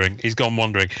wandering. He's gone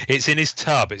wandering. It's in his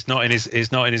tub. It's not in his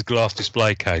glass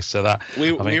display case. So that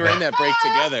we were in that break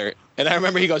together, and I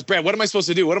remember he goes, "Brad, what am I supposed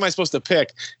to do? What am I supposed to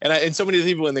pick?" And so many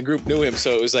people in the group knew him,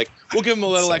 so it was like, we'll give him a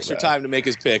little extra time to make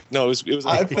his pick. No, it was.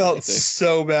 I felt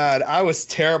so bad. I was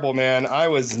terrible, man. I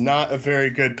was not a very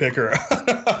good picker.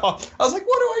 I was like,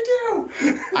 what do I do?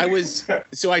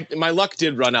 My luck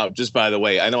did run out. Just by the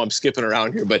way, I know I'm skipping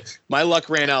around here, but my luck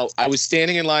ran out. I was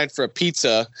standing in line for a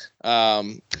pizza.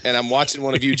 And I'm watching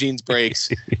one of Eugene's breaks,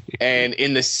 and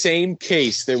in the same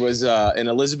case, there was an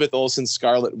Elizabeth Olsen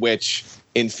Scarlet Witch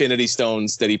Infinity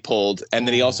Stones that he pulled, and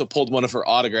then he also pulled one of her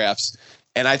autographs.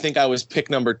 And I think I was pick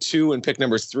number 2 and pick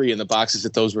number 3 in the boxes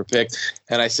that those were picked.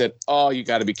 And I said, "Oh, you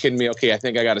got to be kidding me! Okay, I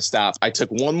think I got to stop." I took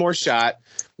one more shot.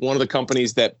 One of the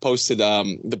companies that posted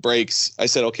the breaks, I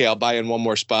said, "Okay, I'll buy in one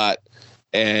more spot,"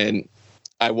 and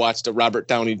I watched a Robert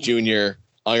Downey Jr.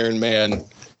 Iron Man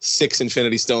 6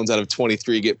 Infinity Stones out of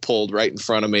 23 get pulled right in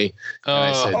front of me. And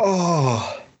I said,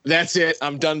 that's it.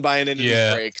 I'm done buying into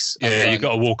these breaks. You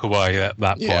got to walk away at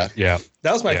that point. Yeah.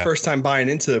 That was my first time buying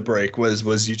into the break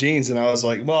was Eugene's, and I was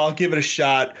like, well, I'll give it a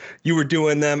shot. You were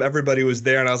doing them. Everybody was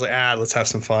there, and I was like, let's have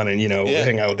some fun and,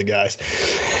 hang out with the guys.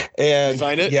 And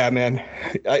find it? Yeah, man.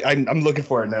 I'm looking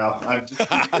for it now.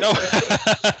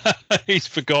 He's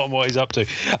forgotten what he's up to.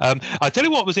 I tell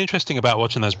you what was interesting about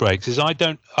watching those breaks is I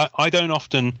don't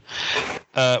often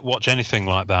watch anything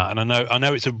like that, and I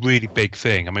know it's a really big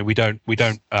thing. I mean, we don't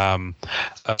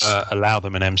allow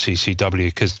them in MCCW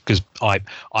because I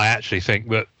actually think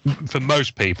that for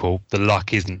most people the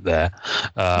luck isn't there,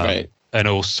 right? And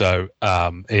also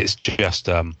it's just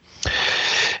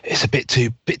it's a bit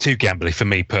too gambly for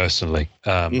me personally.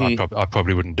 I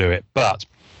probably wouldn't do it, but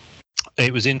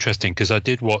it was interesting because I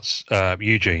did watch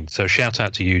Eugene. So shout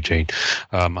out to Eugene.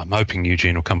 I'm hoping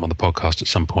Eugene will come on the podcast at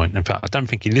some point. In fact, I don't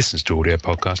think he listens to audio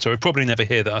podcasts, so he'll probably never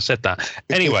hear that I said that.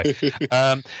 Anyway,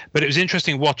 but it was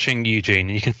interesting watching Eugene.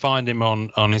 And you can find him on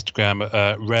Instagram.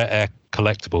 Rare Air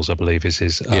Collectibles, I believe, is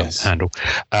his handle.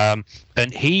 And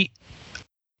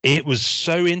it was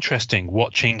so interesting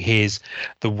watching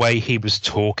the way he was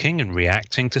talking and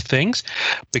reacting to things,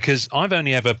 because I've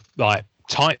only ever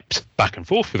typed back and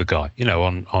forth with a guy,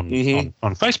 on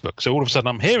Facebook. So all of a sudden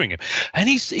I'm hearing him, and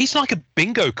he's like a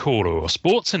bingo caller or a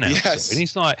sports announcer. Yes. And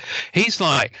he's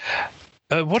like,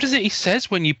 what is it he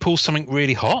says when you pull something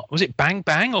really hot? Was it bang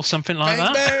bang or something like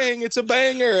that? Bang bang, it's a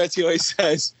banger. That's what he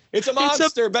says. It's a monster,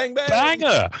 it's a bang bang.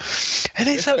 Banger. And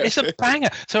it's a banger.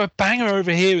 So a banger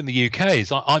over here in the UK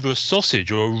is like either a sausage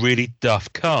or a really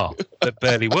duff car that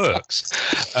barely works.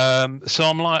 So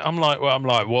I'm like,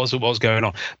 what's going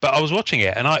on? But I was watching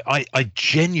it and I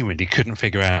genuinely couldn't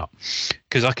figure out,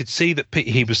 because I could see that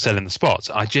he was selling the spots.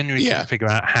 I genuinely couldn't figure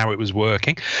out how it was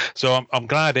working. So I'm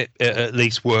glad it at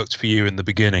least worked for you in the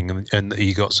beginning, and that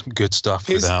you got some good stuff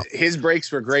without. His breaks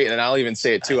were great, and I'll even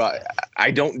say it too.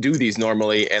 I don't do these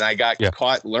normally, and I got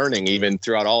caught learning even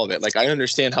throughout all of it. Like, I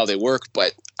understand how they work,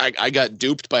 but I got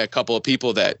duped by a couple of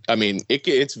people that, I mean,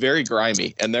 it's very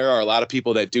grimy, and there are a lot of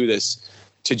people that do this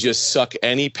to just suck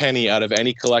any penny out of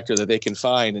any collector that they can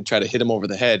find and try to hit them over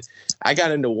the head. I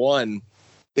got into one.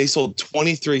 They sold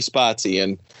 23 spots,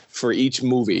 Ian, for each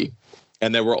movie.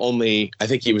 And there were only, I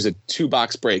think he was a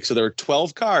 2-box break. So there were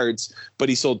 12 cards, but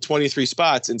he sold 23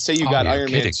 spots. And say you got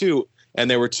Iron Man 2 and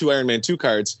there were 2 Iron Man 2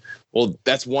 cards. Well,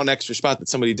 that's one extra spot that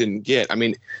somebody didn't get. I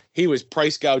mean, he was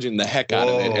price gouging the heck out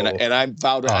of it. And I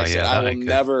vowed I said, I will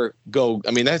never go.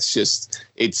 I mean, that's just,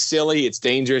 it's silly. It's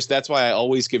dangerous. That's why I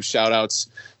always give shout outs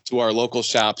to our local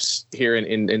shops here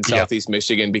in Southeast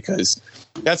Michigan, because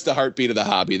that's the heartbeat of the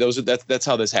hobby. That's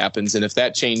how this happens. And if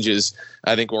that changes,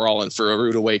 I think we're all in for a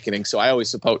rude awakening. So I always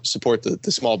support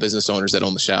the small business owners that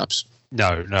own the shops.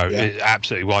 No,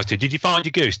 absolutely wise. Did you find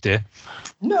your goose, dear?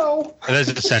 No. There's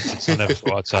a sentence I never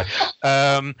thought I'd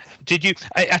say. Did you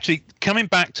actually, coming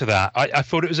back to that, I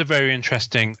thought it was a very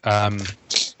interesting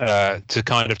to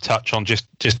kind of touch on just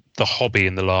the hobby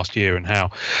in the last year and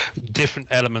how different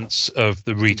elements of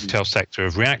the retail sector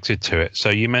have reacted to it. So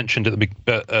you mentioned at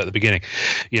the beginning,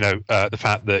 the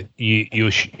fact that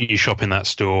you shop in that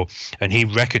store, and he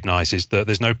recognizes that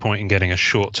there's no point in getting a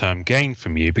short-term gain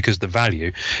from you because the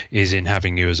value is in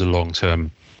having you as a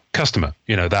long-term customer.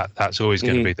 That's always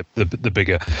going to be the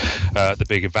bigger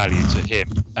value to him,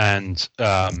 and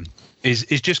is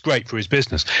just great for his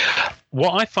business.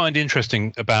 What I find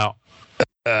interesting about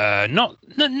not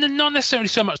necessarily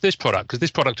so much this product, because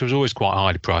this product was always quite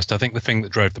highly priced. I think the thing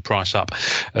that drove the price up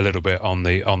a little bit on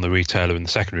the retailer in the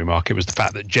secondary market was the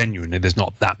fact that genuinely there's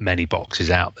not that many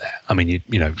boxes out there. I mean,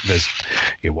 there's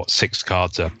 6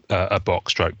 cards a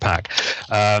box stroke pack.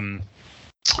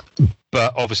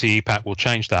 But obviously EPAC will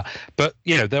change that. But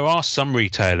there are some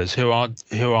retailers who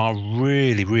are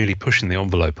really, really pushing the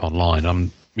envelope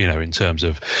online. In terms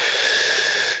of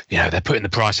they're putting the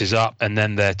prices up and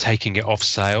then they're taking it off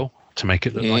sale to make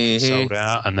it look like it's sold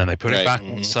out, and then they put it back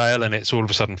on sale and it's all of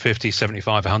a sudden $50,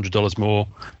 $75, $100 more,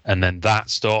 and then that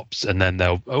stops, and then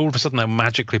they'll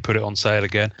magically put it on sale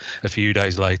again a few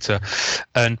days later.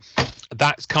 And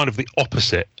that's kind of the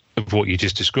opposite of what you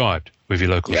just described with your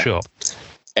local shop.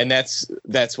 And that's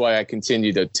why I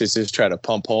continue to just try to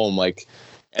pump home, and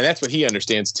that's what he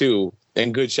understands too,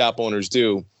 and good shop owners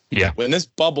do. Yeah. When this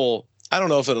bubble, I don't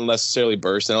know if it'll necessarily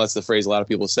burst. I know that's the phrase a lot of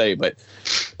people say, but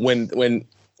when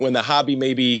the hobby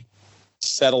maybe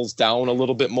settles down a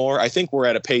little bit more, I think we're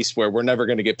at a pace where we're never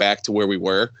going to get back to where we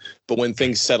were. But when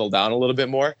things settle down a little bit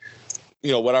more,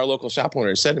 what our local shop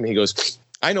owner said to me, he goes,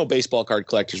 I know baseball card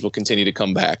collectors will continue to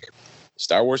come back.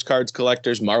 Star Wars cards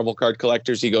collectors, Marvel card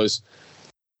collectors. He goes,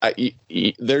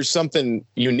 there's something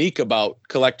unique about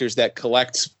collectors that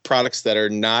collect products that are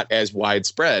not as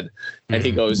widespread. And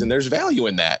he goes, and there's value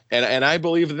in that. And I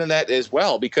believe in that as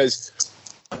well, because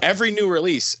every new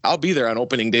release, I'll be there on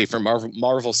opening day for Marvel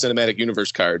Cinematic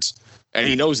Universe cards. And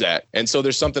he knows that. And so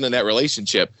there's something in that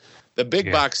relationship. The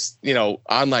big box,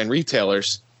 online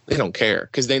retailers, they don't care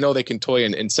because they know they can toy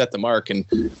and set the mark. And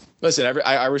listen,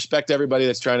 I respect everybody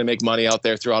that's trying to make money out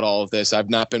there throughout all of this. I've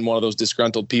not been one of those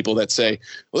disgruntled people that say,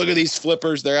 look at these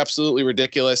flippers, they're absolutely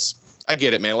ridiculous. I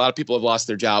get it, man. A lot of people have lost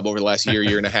their job over the last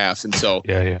year and a half. And so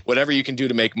whatever you can do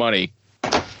to make money,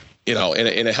 in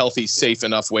a healthy, safe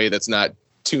enough way that's not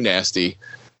too nasty,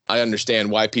 I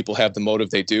understand why people have the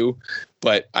motive they do.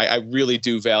 But I really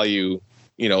do value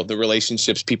the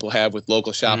relationships people have with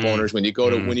local shop owners. When you go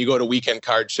to weekend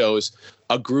card shows,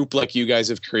 a group like you guys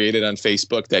have created on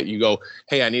Facebook that you go,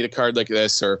 hey, I need a card like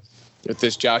this, or if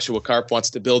this Joshua Karp wants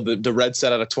to build the red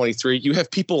set out of 23, you have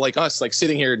people like us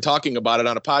sitting here and talking about it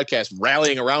on a podcast,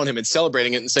 rallying around him and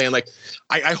celebrating it and saying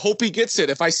I hope he gets it.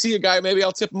 If I see a guy, maybe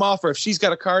I'll tip him off, or if she's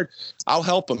got a card, I'll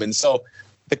help him. And so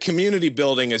the community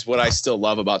building is what I still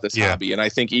love about this hobby. And I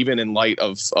think even in light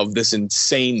of this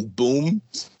insane boom,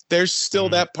 there's still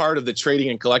that part of the trading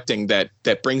and collecting that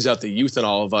brings out the youth in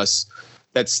all of us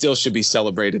that still should be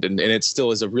celebrated. And it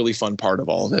still is a really fun part of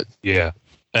all of it. Yeah.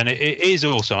 And it is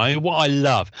also, what I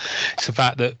love is the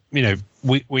fact that,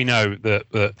 we know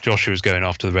that Joshua's going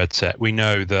after the red set. We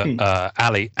know that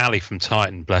Ali from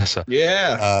Titan, bless her.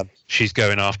 Yeah. She's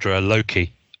going after a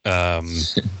Loki.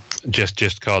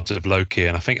 Just cards of Loki,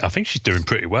 and I think she's doing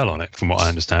pretty well on it, from what I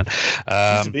understand. She's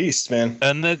a beast, man.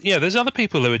 And there's other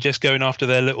people who are just going after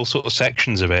their little sort of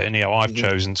sections of it. And I've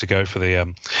chosen to go for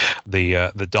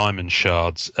the diamond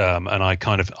shards, and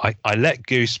I let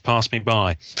Goose pass me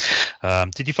by.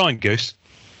 Did you find Goose?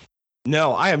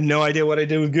 No, I have no idea what I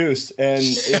did with Goose, and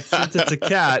since it's a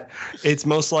cat, it's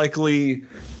most likely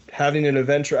having an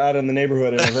adventure out in the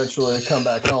neighborhood and eventually come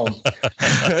back home,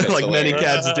 like many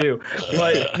cats do.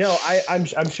 But no,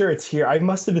 I'm sure it's here. I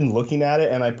must have been looking at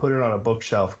it and I put it on a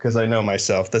bookshelf because I know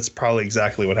myself. That's probably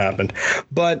exactly what happened.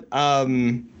 But I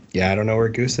don't know where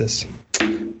Goose is.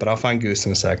 but I'll find Goose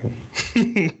in a second.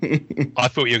 I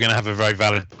thought you were going to have a very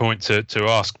valid point to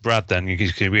ask Brad then.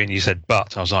 You said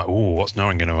but. I was like, oh, what's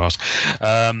Norrin going to ask?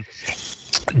 I'm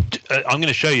going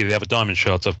to show you the other diamond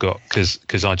shards I've got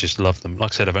because I just love them.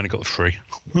 Like I said, I've only got 3.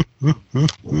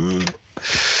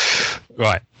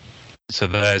 Right. So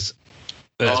there's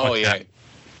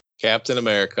Captain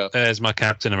America. There's my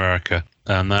Captain America.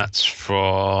 And that's from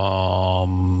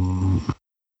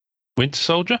Winter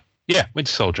Soldier? Yeah,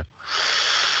 Winter Soldier.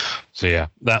 So yeah,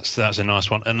 that's a nice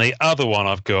one. And the other one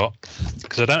I've got,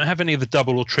 because I don't have any of the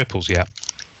double or triples yet.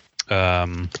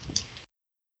 The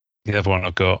other one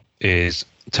I've got is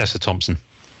Tessa Thompson.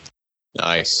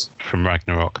 Nice. From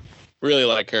Ragnarok. Really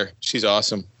like her. She's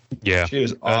awesome. Yeah. She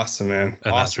was awesome, man.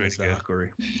 And awesome that's really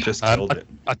Valkyrie. Just killed it.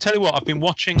 I tell you what, I've been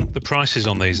watching the prices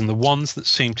on these, and the ones that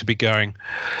seem to be going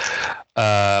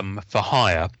for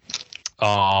higher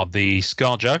are the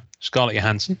ScarJo, Scarlett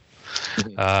Johansson.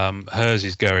 Hers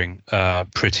is going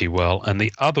pretty well. And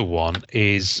the other one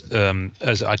is,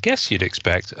 as I guess you'd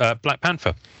expect, Black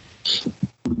Panther.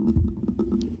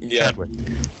 Yeah. Chadwick.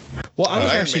 Well, I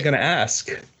was actually going to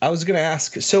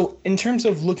ask. So in terms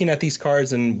of looking at these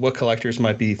cards and what collectors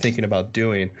might be thinking about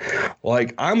doing,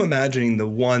 like I'm imagining the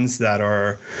ones that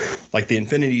are like the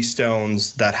Infinity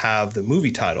Stones that have the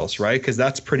movie titles, right? Because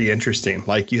that's pretty interesting.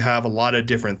 Like you have a lot of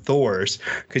different Thors,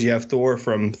 because you have Thor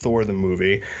from Thor the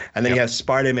movie, and then you have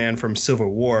Spider-Man from Civil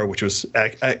War, which was,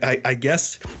 I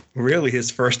guess, really his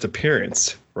first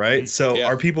appearance. Right. So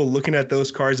are people looking at those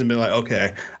cards and being like,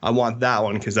 OK, I want that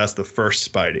one because that's the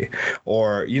first Spidey,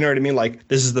 or, you know what I mean? Like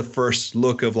this is the first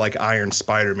look of like Iron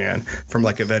Spider-Man from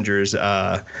like Avengers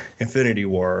Infinity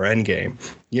War or Endgame.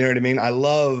 You know what I mean? I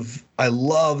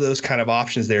love those kind of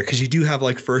options there because you do have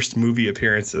like first movie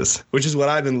appearances, which is what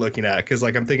I've been looking at. Because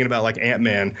like I'm thinking about like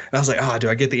Ant-Man, and I was like, do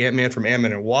I get the Ant-Man from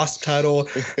Ant-Man and Wasp title?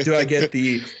 Do I get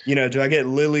do I get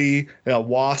Lily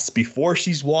Wasp before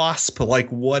she's Wasp? Like,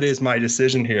 what is my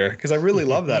decision here? Because I really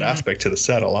love that aspect to the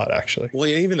set a lot, actually. Well,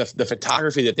 even the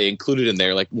photography that they included in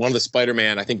there, like one of the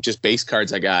Spider-Man, I think just base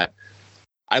cards I got.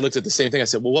 I looked at the same thing. I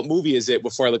said, well, what movie is it?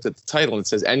 Before I looked at the title, and it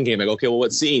says Endgame. I go, okay, well,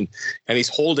 what scene? And he's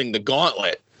holding the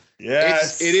gauntlet.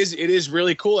 Yes. It is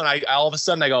really cool. And I all of a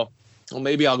sudden I go, well,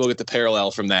 maybe I'll go get the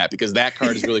parallel from that because that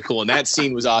card is really cool. And that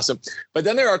scene was awesome. But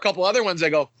then there are a couple other ones I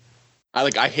go,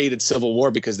 I hated Civil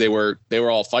War because they were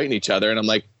all fighting each other. And I'm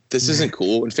like, this isn't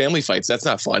cool. And family fights, that's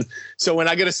not fun. So when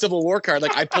I get a Civil War card,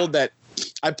 like I pulled that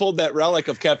relic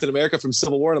of Captain America from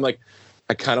Civil War. And I'm like,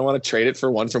 I kind of want to trade it for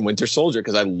one from Winter Soldier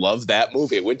because I love that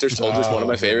movie. Winter Soldier is one of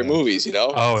my favorite movies, you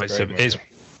know? Oh, it's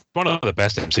one of the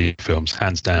best MCU films,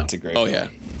 hands down. It's a great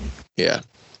movie. Yeah.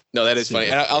 No, that is funny.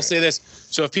 And I'll say this.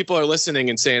 So if people are listening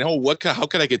and saying, how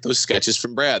could I get those sketches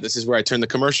from Brad? This is where I turn the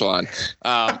commercial on.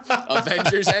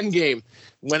 Avengers Endgame.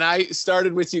 When I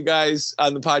started with you guys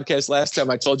on the podcast last time,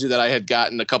 I told you that I had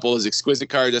gotten a couple of those exquisite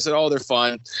cards. I said, they're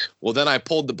fun. Well, then I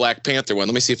pulled the Black Panther one.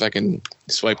 Let me see if I can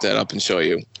swipe that up and show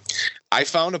you. I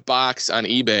found a box on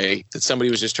eBay that somebody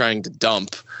was just trying to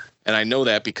dump. And I know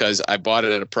that because I bought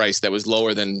it at a price that was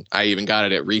lower than I even got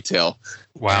it at retail.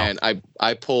 Wow. And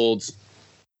I pulled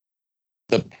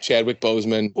the Chadwick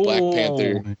Boseman Black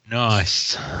Panther.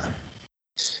 Nice.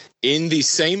 In the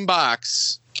same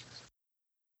box,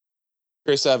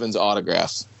 Chris Evans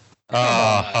autograph.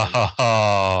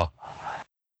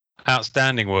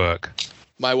 Outstanding work.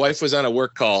 My wife was on a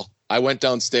work call. I went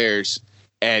downstairs,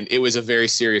 and it was a very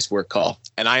serious work call.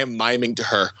 And I am miming to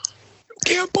her,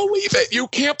 can't believe it. You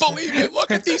can't believe it.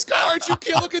 Look at these cards. You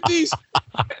can't look at these.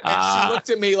 And she looked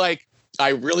at me like, I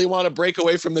really want to break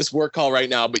away from this work call right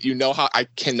now, but you know how I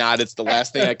cannot. It's the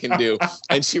last thing I can do.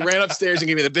 And she ran upstairs and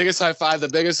gave me the biggest high five, the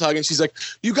biggest hug. And she's like,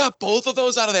 you got both of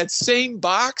those out of that same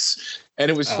box?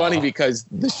 And it was funny because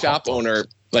the shop owner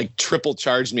like triple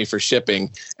charged me for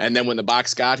shipping. And then when the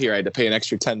box got here, I had to pay an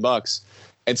extra $10.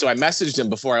 And so I messaged him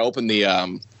before I opened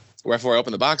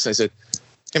the box. I said,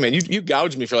 hey man, you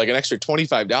gouged me for like an extra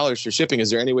 $25 for shipping. Is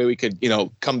there any way we could,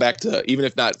 come back to, even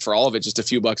if not for all of it, just a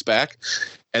few bucks back?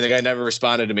 And the guy never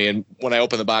responded to me. And when I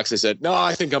opened the box, I said, no,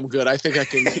 I think I'm good. I think I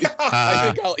can,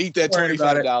 I think I'll eat that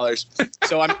 $25.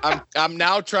 So I'm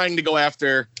now trying to go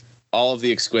after all of the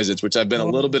exquisites, which I've been a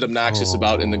little bit obnoxious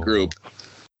about in the group,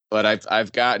 but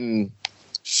I've gotten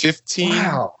 15,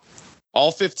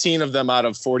 all 15 of them out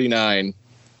of 49.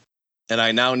 And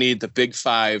I now need the big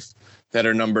 5 that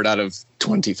are numbered out of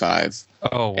 25.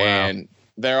 Oh, wow. And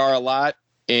there are a lot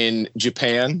in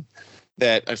Japan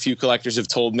that a few collectors have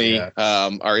told me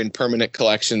are in permanent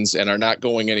collections and are not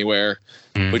going anywhere,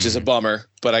 which is a bummer,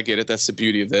 but I get it. That's the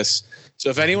beauty of this. So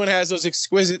if anyone has those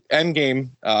exquisite Endgame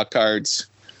cards,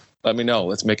 let me know.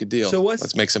 Let's make a deal. So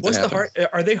let's make something happen.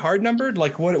 Are they hard numbered?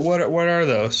 Like what are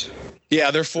those?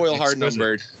 Yeah, they're foil hard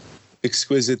numbered.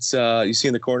 Exquisites. You see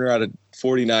in the corner out of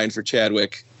 49 for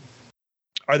Chadwick.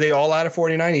 Are they all out of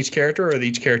 49 each character, or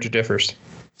each character differs?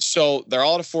 So they're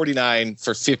all out of 49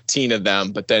 for 15 of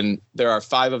them, but then there are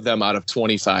 5 of them out of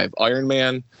 25. Iron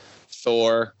Man,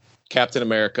 Thor, Captain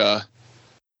America.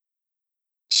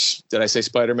 Did I say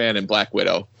Spider-Man and Black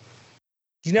Widow?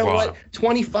 You know what?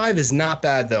 25 is not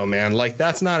bad though, man. Like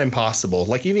that's not impossible.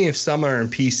 Like even if some are in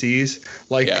PCs,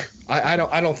 like I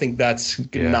don't think that's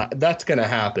gonna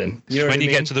happen. You know when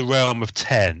you get to the realm of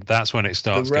 10, that's when it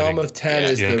starts. The realm of 10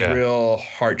 is the real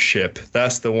hardship.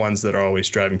 That's the ones that are always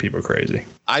driving people crazy.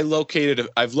 I've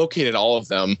located all of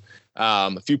them.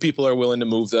 A few people are willing to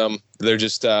move them. They're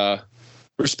just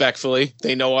respectfully.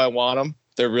 They know I want them.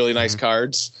 They're really nice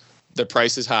cards. The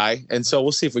price is high, and so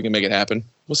we'll see if we can make it happen.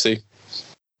 We'll see.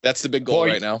 That's the big goal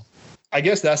right now. I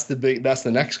guess that's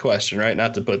the next question, right?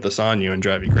 Not to put this on you and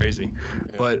drive you crazy,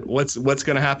 but what's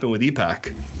going to happen with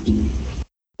EPAC?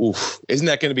 Oof, isn't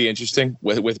that going to be interesting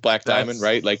with Black Diamond,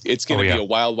 right? Like it's going to be a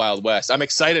wild, wild west. I'm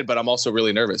excited, but I'm also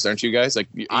really nervous, aren't you guys? Like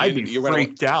I'd be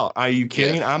freaked out. Are you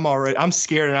kidding? Yeah. I'm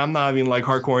scared, and I'm not even like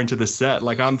hardcore into the set.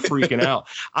 Like I'm freaking out.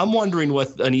 I'm wondering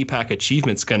what an EPAC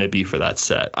achievement's going to be for that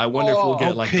set. I wonder if we'll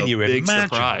get like a big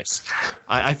surprise.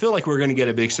 I feel like we're going to get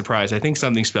a big surprise. I think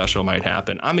something special might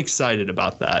happen. I'm excited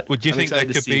about that. Would you think there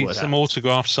could be some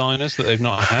autograph signers that they've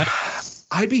not had?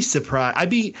 I'd be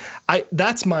surprised.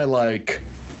 That's my like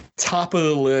top of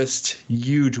the list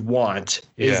huge want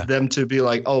is them to be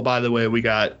like, oh, by the way, we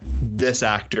got this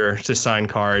actor to sign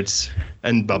cards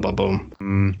and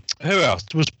boom. Who else?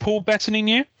 Was Paul Bettany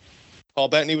new? Paul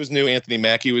Bettany was new. Anthony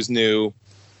Mackie was new.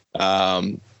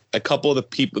 A couple of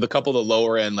the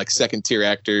lower end, like second tier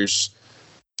actors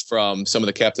from some of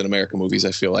the Captain America movies,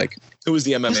 I feel like. Who was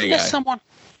the MMA guy? Someone?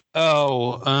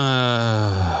 Oh,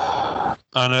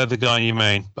 I know the guy you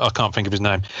mean. I can't think of his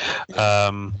name.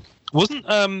 Wasn't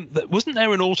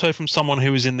there an auto from someone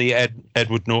who was in the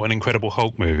Edward Norton Incredible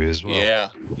Hulk movie as well? Yeah.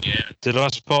 Did I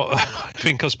spot? I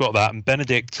think I spot that. And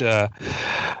Benedict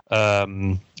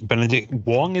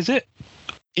Wong, is it?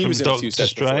 He was in a few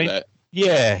sets before that.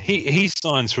 Yeah, he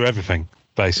signs for everything.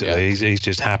 Basically, he's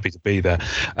just happy to be there.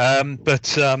 But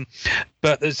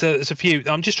there's a few.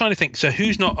 I'm just trying to think. So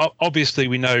who's not? Obviously,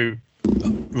 we know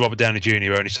Robert Downey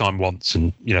Jr. only signed once,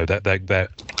 and you know they're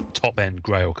top end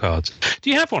Grail cards. Do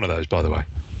you have one of those, by the way?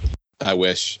 I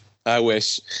wish. I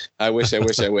wish I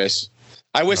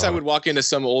would walk into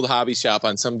some old hobby shop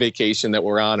on some vacation that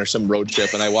we're on or some road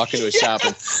trip, and I walk into a shop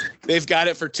and they've got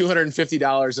it for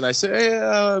 $250, and I say,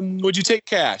 hey, would you take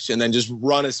cash? And then just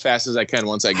run as fast as I can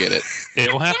once I get it.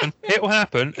 It'll happen. It'll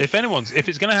happen. If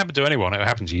it's going to happen to anyone, it'll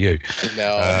happen to you.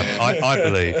 No,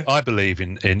 I believe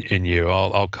in you.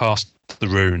 I'll cast the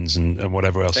runes and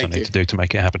whatever else I need to do to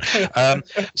make it happen.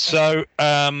 So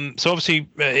obviously,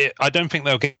 I don't think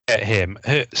they'll get him.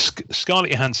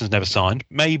 Scarlett Johansson's never signed.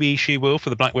 Maybe she will for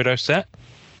the Black Widow set.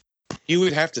 You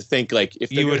would have to think, like, if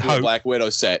they're going to do a Black Widow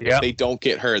set, if they don't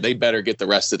get her, they better get the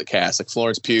rest of the cast. Like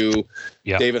Florence Pugh,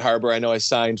 David Harbour. I know I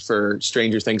signed for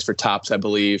Stranger Things for Topps, I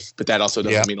believe, but that also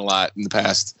doesn't mean a lot in the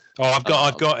past. Oh, I've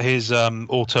got his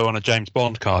auto on a James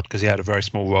Bond card because he had a very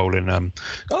small role in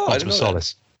Quantum of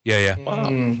Solace. Yeah.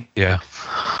 Wow. Yeah.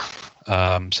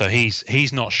 So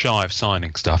he's not shy of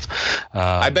signing stuff.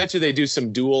 I bet you they do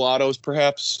some dual autos,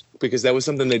 perhaps, because that was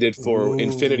something they did for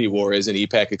Infinity War as an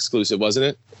EPAC exclusive, wasn't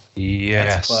it?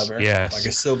 Yes. That's clever. Yes. Like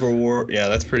a Silver War. Yeah,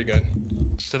 that's pretty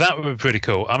good. So that would be pretty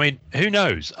cool. I mean, who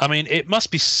knows? I mean, it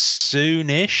must be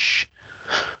soonish.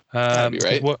 That'd be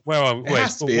right. Where are we?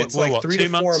 It's like 3 to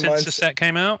 4 months since the set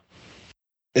came out.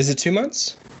 Is it 2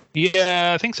 months?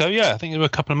 Yeah, I think so. Yeah, I think it was a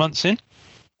couple of months in.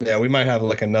 Yeah, we might have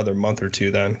like another month or two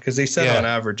then, because they said on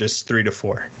average it's 3 to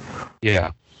 4.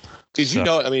 Yeah. Did you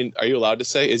know? I mean, are you allowed to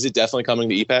say? Is it definitely coming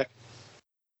to EPAC?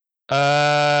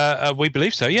 We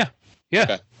believe so. Yeah.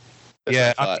 Okay.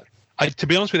 Yeah. I to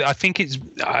be honest with you, I think it's.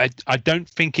 I don't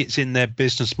think it's in their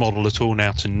business model at all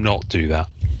now to not do that.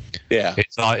 Yeah.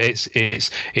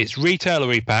 It's retail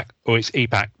or EPAC, or it's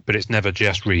EPAC, but it's never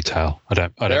just retail. I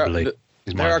don't believe.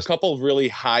 There are a couple of really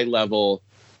high level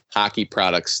hockey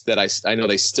products that I know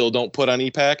they still don't put on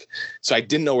EPAC, so I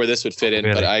didn't know where this would fit in.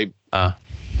 Really?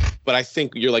 But I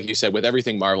think you're like you said, with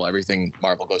everything Marvel goes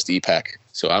to EPAC.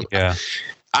 So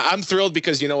I'm thrilled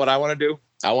because you know what I want to do?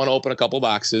 I want to open a couple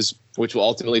boxes, which will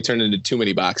ultimately turn into too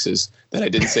many boxes that I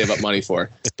didn't save up money for.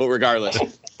 But regardless,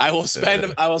 I will spend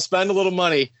a little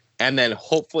money, and then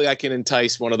hopefully I can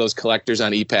entice one of those collectors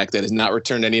on EPAC that has not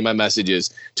returned any of my messages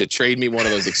to trade me one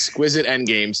of those exquisite end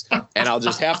games, and I'll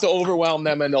just have to overwhelm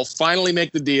them, and they'll finally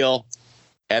make the deal,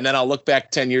 And then I'll look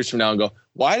back 10 years from now and go,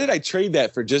 why did I trade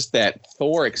that for just that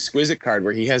Thor exquisite card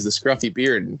where he has the scruffy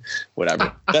beard and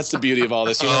whatever? That's the beauty of all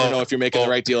this. You never know if you're making the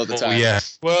right deal at the time. Yeah.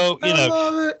 Well,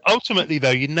 ultimately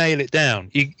though, you nail it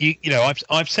down. You know,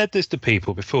 I've said this to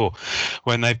people before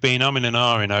when they've been umming and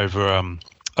ahhing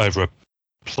over a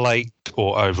plate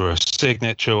or over a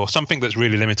signature or something that's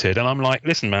really limited, and I'm like,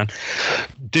 listen, man,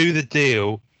 do the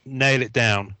deal, nail it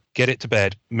down, get it to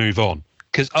bed, move on.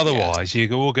 Because otherwise,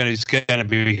 you're all going to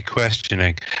be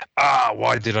questioning,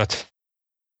 why did I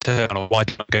turn or why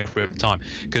did I go for it at the time?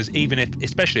 Because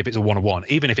especially if it's a one-of-one,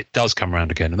 even if it does come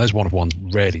around again, and those one-of-ones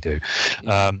rarely do,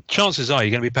 chances are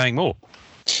you're going to be paying more.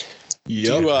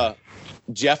 Yep.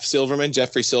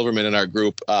 Jeffrey Silverman in our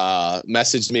group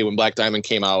messaged me when Black Diamond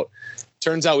came out.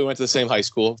 Turns out we went to the same high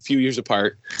school, a few years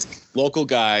apart. Local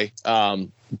guy,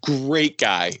 great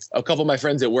guy. A couple of my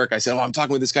friends at work, I said, I'm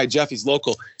talking with this guy, Jeff. He's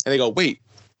local. And they go, wait,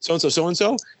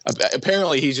 so-and-so?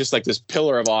 Apparently, he's just like this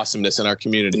pillar of awesomeness in our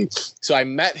community. So I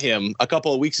met him a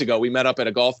couple of weeks ago. We met up at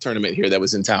a golf tournament here that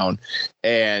was in town.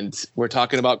 And we're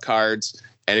talking about cards.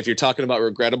 And if you're talking about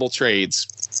regrettable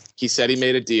trades, he said he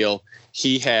made a deal.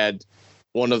 He had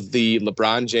one of the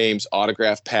LeBron James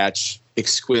autograph patch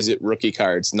exquisite rookie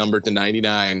cards numbered to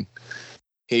 99.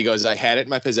 He goes, I had it in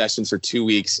my possession for 2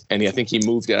 weeks, and I think he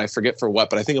moved it. I forget for what,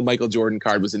 but I think a Michael Jordan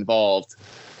card was involved.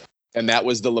 And that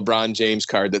was the LeBron James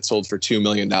card that sold for $2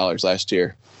 million last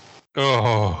year.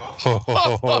 Oh.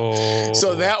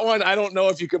 So that one, I don't know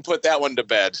if you can put that one to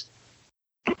bed.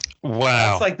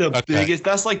 Wow. That's like the biggest,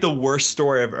 that's like the worst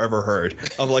story I've ever heard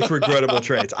of like regrettable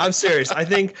trades. I'm serious. I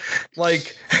think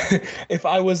like if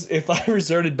I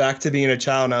resorted back to being a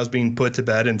child and I was being put to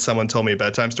bed and someone told me a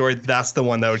bedtime story, that's the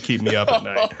one that would keep me up at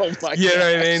night. You know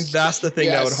what I mean? That's the thing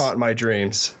that would haunt my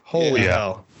dreams. Holy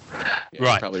hell. Yeah,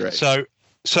 right. Probably right. So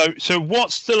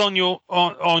what's still on your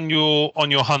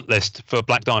hunt list for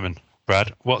Black Diamond,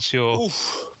 Brad? What's your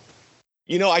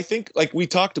You know, I think like we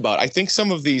talked about, I think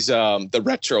some of these, the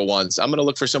retro ones, I'm going to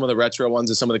look for some of the retro ones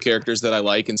and some of the characters that I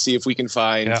like and see if we can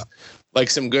find like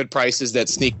some good prices that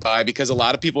sneak by, because a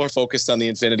lot of people are focused on the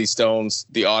Infinity Stones,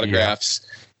 the autographs.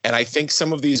 And I think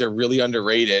some of these are really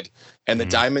underrated, and the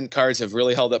diamond cards have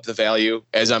really held up the value.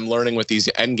 As I'm learning with these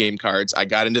endgame cards, I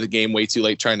got into the game way too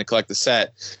late trying to collect the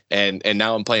set, and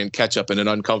now I'm playing catch up at an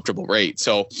uncomfortable rate.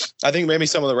 So I think maybe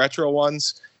some of the retro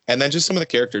ones, and then just some of the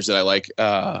characters that I like.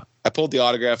 I pulled the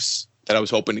autographs that I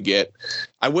was hoping to get.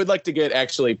 I would like to get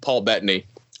actually Paul Bettany.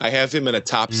 I have him in a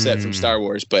top set from Star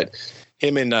Wars, but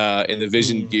him in the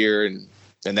Vision gear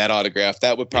and that autograph,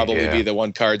 that would probably be the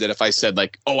one card that if I said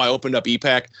like, I opened up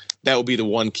EPAC, that would be the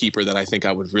one keeper that I think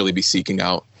I would really be seeking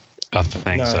out. I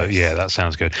think so. Yeah, that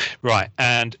sounds good. Right.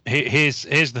 And here's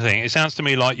the thing. It sounds to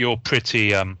me like you're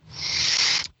pretty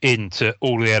into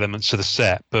all the elements of the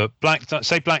set, but Black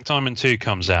Diamond 2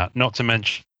 comes out, not to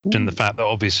mention the fact that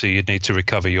obviously you'd need to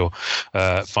recover your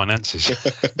finances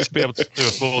to be able to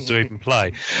afford to even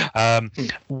play.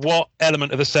 What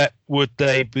element of the set would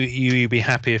you be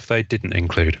happy if they didn't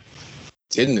include?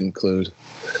 Didn't include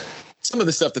some of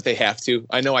the stuff that they have to.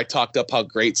 I know I talked up how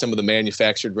great some of the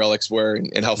manufactured relics were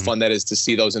and how fun that is to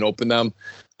see those and open them.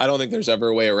 I don't think there's ever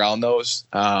a way around those.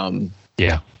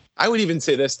 I would even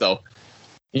say this though.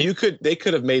 They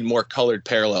could have made more colored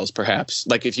parallels, perhaps.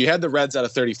 Like if you had the reds out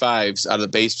of 35s out of the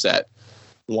base set,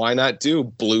 why not do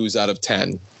blues out of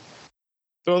 10?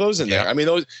 Throw those in there. I mean,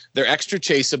 they're extra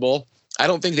chaseable. I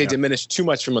don't think they diminish too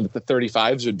much from what the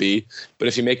 35s would be, but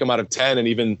if you make them out of 10 and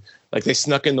even like they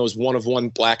snuck in those one-of-one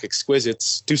black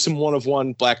exquisites, do some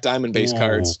one-of-one Black Diamond base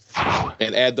cards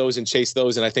and add those and chase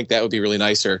those, and I think that would be really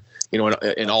nicer. You know,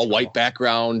 in all white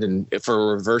background and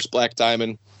for a reverse Black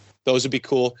Diamond. Those would be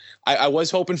cool. I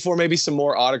was hoping for maybe some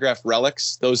more autographed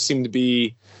relics. Those seem to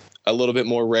be a little bit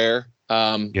more rare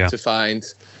to find.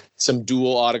 Some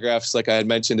dual autographs, like I had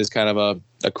mentioned, is kind of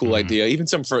a cool idea. Even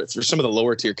some for some of the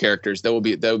lower tier characters, that would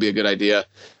be a good idea.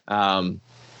 And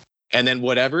then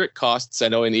whatever it costs, I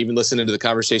know, and even listening to the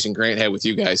conversation Grant had with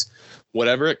you guys,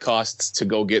 whatever it costs to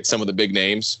go get some of the big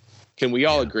names. Can we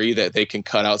all agree that they can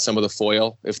cut out some of the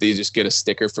foil if they just get a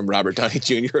sticker from Robert Downey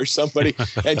Jr. or somebody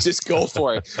and just go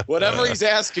for it? Whatever he's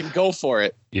asking, go for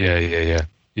it. Yeah,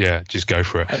 just go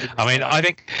for it. I mean, I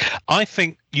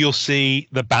think you'll see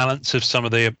the balance of some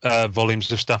of the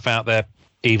volumes of stuff out there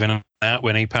even out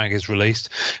when EPAC is released.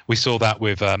 We saw that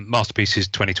with Masterpieces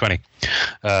 2020.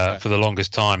 For the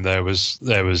longest time, there was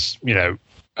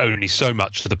only so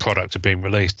much of the product had been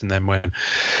released, and then when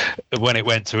it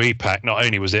went to EPAC, not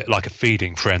only was it like a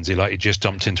feeding frenzy, like you just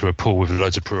dumped into a pool with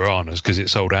loads of piranhas because it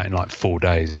sold out in like 4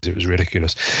 days. It was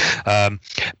ridiculous,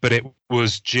 but it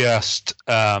was just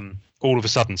all of a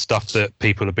sudden stuff that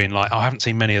people have been like, I haven't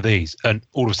seen many of these, and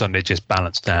all of a sudden it just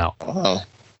balanced out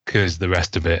because the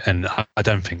rest of it, and I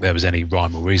don't think there was any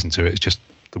rhyme or reason to it. It's just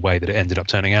the way that it ended up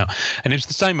turning out. And it was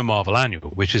the same with Marvel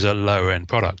Annual, which is a lower end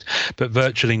product, but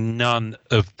virtually none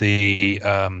of the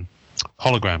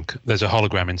hologram, there's a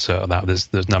hologram insert of that,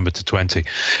 there's numbered to 20,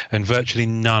 and virtually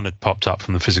none had popped up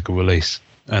from the physical release.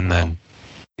 And then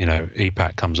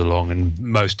E-Pack comes along and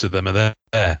most of them are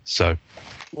there. So,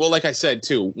 well, like I said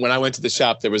too, when I went to the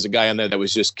shop, there was a guy on there that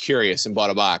was just curious and bought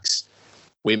a box.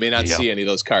 We may not see any of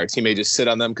those cards. He may just sit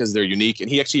on them because they're unique. And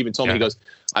he actually even told me, he goes,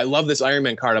 I love this Iron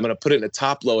Man card. I'm going to put it in a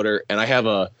top loader, and I have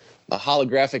a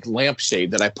holographic lampshade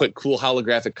that I put cool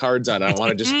holographic cards on. I want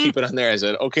to just keep it on there. I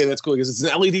said, okay, that's cool, because it's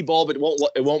an LED bulb. It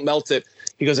won't melt it.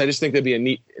 He goes, I just think that'd be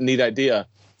a neat idea.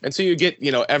 And so you get,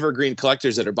 evergreen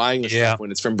collectors that are buying the stuff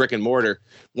when it's from brick and mortar.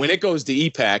 When it goes to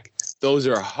E-Pack, those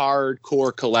are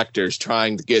hardcore collectors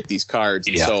trying to get these cards.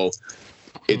 And so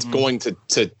it's going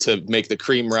to make the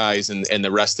cream rise and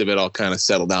the rest of it all kind of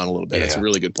settle down a little bit. That's a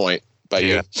really good point by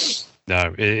you.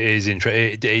 No, it is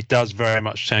interesting. It does very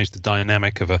much change the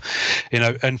dynamic of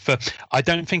and I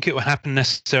don't think it will happen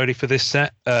necessarily for this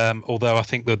set. Although I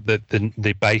think that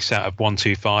the base out of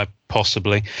 125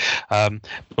 possibly.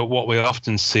 But what we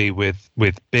often see with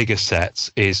bigger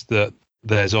sets is that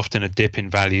there's often a dip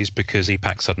in values because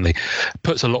E-Pack suddenly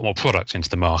puts a lot more product into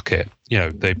the market.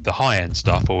 The high end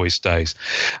stuff always stays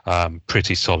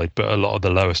pretty solid, but a lot of the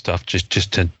lower stuff just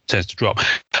tends to drop.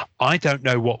 I don't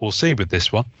know what we'll see with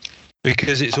this one,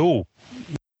 because it's all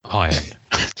high end.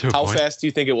 How fast do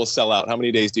you think it will sell out? How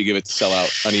many days do you give it to sell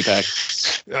out on E-Pack?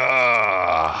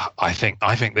 I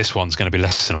think this one's going to be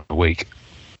less than a week.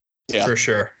 Yeah, for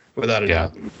sure, without a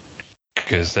doubt.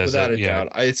 Because there's without a doubt,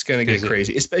 it's going to get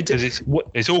crazy.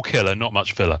 It's all killer, not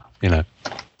much filler.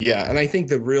 Yeah, and I think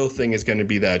the real thing is going to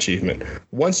be that achievement.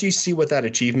 Once you see what that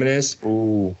achievement is,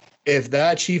 if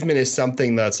that achievement is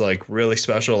something that's like really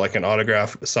special, like an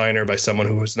autograph signer by someone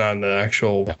who was not in the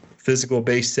actual physical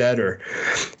base set or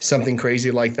something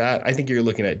crazy like that, I think you're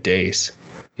looking at days.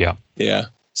 Yeah.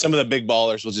 Some of the big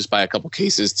ballers will just buy a couple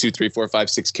cases, 2, 3, 4, 5,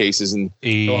 6 cases, and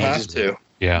they'll have to.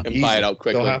 Yeah, and buy it out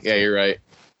quickly. Yeah, you're right.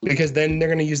 Because then they're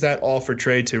going to use that all for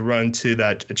trade to run to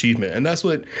that achievement.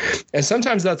 And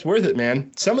sometimes that's worth it,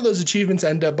 man. Some of those achievements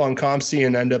end up on ComC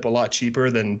and end up a lot cheaper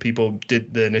than people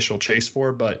did the initial chase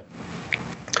for, but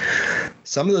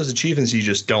some of those achievements you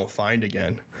just don't find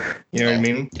again. You know what I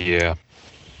mean? Yeah.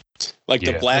 Like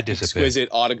the black exquisite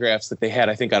autographs that they had,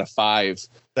 I think, out of 5.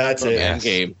 That's it.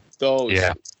 Endgame. Those.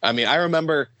 Yeah. I mean, I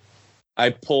remember I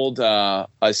pulled a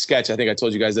sketch. I think I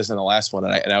told you guys this in the last one,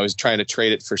 and I was trying to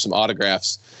trade it for some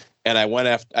autographs. And I went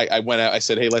after. I went out. I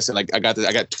said, "Hey, listen, I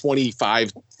got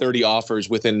 25, 30 offers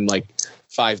within like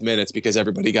 5 minutes because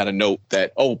everybody got a note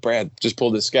that, oh, Brad just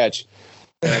pulled this sketch."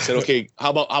 And I said, "Okay, how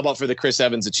about for the Chris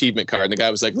Evans achievement card?" And the guy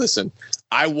was like, "Listen,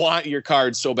 I want your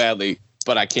card so badly,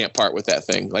 but I can't part with that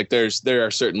thing. Like there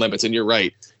are certain limits." And you're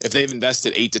right. If they've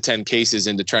invested 8 to 10 cases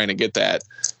into trying to get that,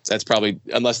 that's probably,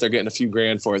 unless they're getting a few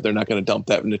grand for it, they're not going to dump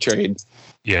that in the trade.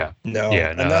 Yeah. No.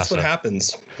 Yeah. No, and that's what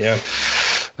happens. Yeah.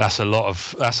 That's a lot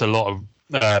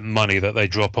of money that they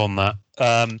drop on that.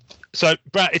 So,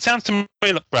 Brad, it sounds to me,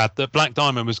 Brad, that Black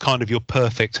Diamond was kind of your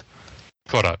perfect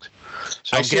product.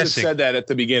 So I should have said that at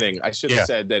the beginning. I should have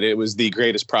said that it was the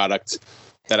greatest product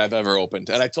that I've ever opened.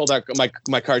 And I told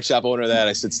my card shop owner that.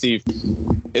 I said, Steve,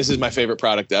 this is my favorite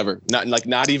product ever.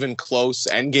 Not even close.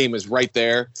 Endgame is right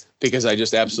there because I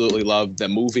just absolutely love the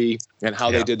movie and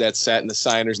how they did that set and the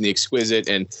signers and the exquisite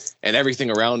and everything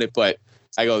around it. But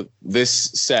I go, this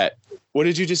set, what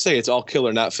did you just say? It's all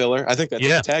killer, not filler. I think that's the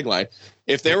tagline.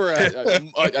 If there were a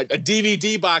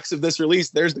DVD box of this release,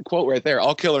 there's the quote right there.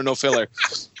 All killer, no filler.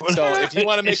 So if you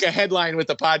want to make a headline with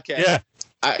the podcast,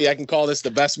 I can call this the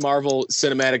best Marvel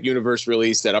Cinematic Universe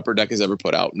release that Upper Deck has ever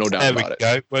put out. No doubt about it.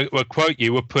 There we go. We'll quote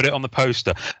you. We'll put it on the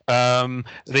poster. So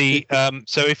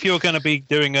if you're going to be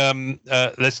doing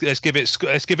let's give it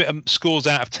scores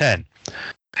out of 10.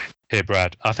 Here,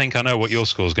 Brad. I think I know what your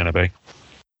score's going to be.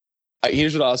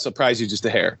 Here's what I'll surprise you just a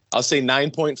hair. I'll say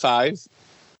 9.5,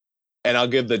 and I'll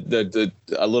give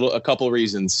a couple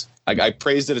reasons. I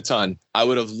praised it a ton. I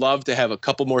would have loved to have a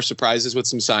couple more surprises with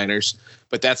some signers,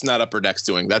 but that's not Upper Deck's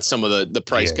doing. That's some of the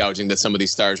price gouging that some of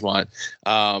these stars want.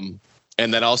 And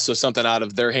then also something out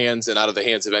of their hands and out of the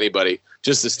hands of anybody,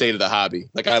 just the state of the hobby.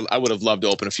 Like I would have loved to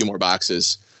open a few more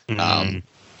boxes.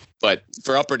 But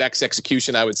for Upper Deck's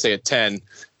execution, I would say a 10,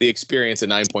 the experience a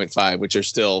 9.5, which are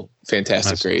still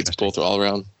fantastic grades, both all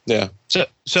around. Yeah. So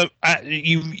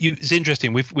it's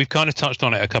interesting. We've kind of touched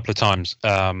on it a couple of times.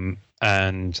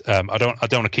 and I don't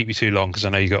want to keep you too long because I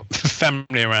know you got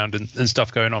family around and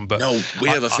stuff going on. But no, we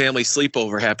have a family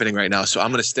sleepover happening right now, so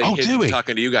I'm going to stay here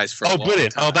talking to you guys for a long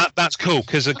brilliant! time. That's cool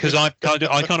because I kind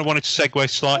of wanted to segue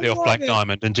slightly off Black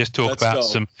Diamond and just talk about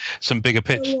some bigger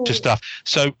picture stuff.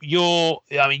 So you've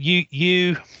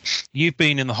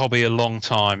been in the hobby a long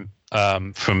time.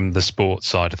 From the sports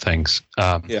side of things,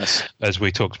 yes, as we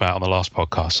talked about on the last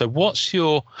podcast.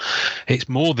 So it's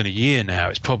more than a year now.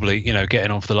 It's probably,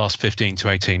 getting on for the last 15 to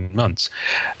 18 months.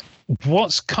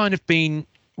 What's kind of been,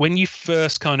 when you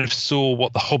first kind of saw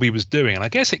what the hobby was doing, and I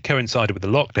guess it coincided with the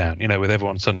lockdown, with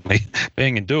everyone suddenly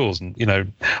being indoors and,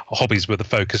 hobbies were the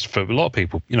focus for a lot of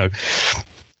people,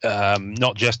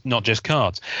 not just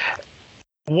cards.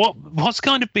 What's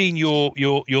kind of been your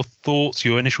thoughts,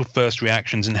 your initial first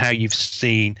reactions, and how you've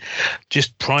seen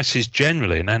just prices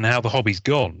generally, and how the hobby's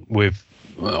gone with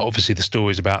obviously the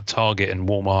stories about Target and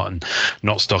Walmart and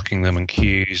not stocking them and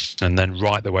queues, and then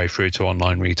right the way through to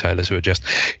online retailers who are just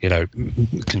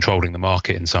controlling the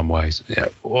market in some ways.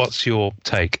 What's your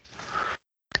take?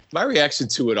 My reaction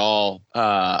to it all,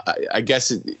 I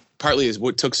guess it partly is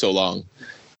what took so long.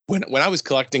 When I was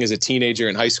collecting as a teenager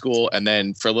in high school, and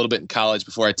then for a little bit in college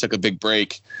before I took a big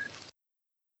break,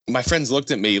 my friends looked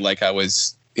at me like I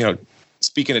was,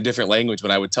 speaking a different language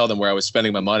when I would tell them where I was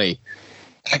spending my money.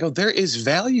 I go, there is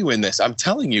value in this. I'm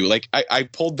telling you, like I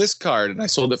pulled this card and I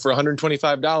sold it for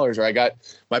 $125, or I got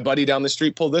my buddy down the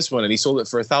street pulled this one and he sold it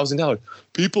for $1,000.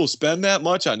 People spend that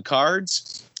much on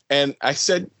cards? And I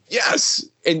said, yes.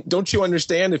 And don't you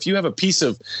understand, if you have a piece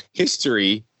of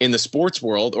history in the sports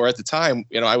world, or at the time,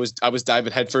 I was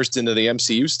diving headfirst into the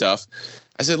MCU stuff.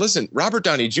 I said, listen, Robert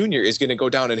Downey Jr. is going to go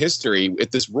down in history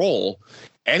with this role.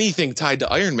 Anything tied to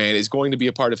Iron Man is going to be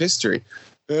a part of history.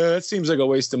 That seems like a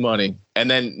waste of money. And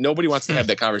then nobody wants to have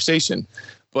that conversation.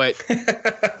 But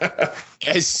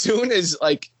as soon as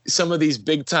like some of these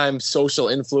big time social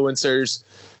influencers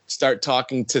start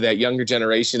talking to that younger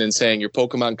generation and saying your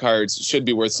Pokemon cards should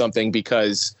be worth something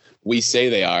because we say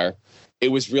they are, it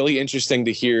was really interesting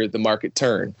to hear the market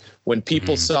turn. When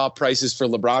people saw prices for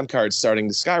LeBron cards starting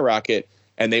to skyrocket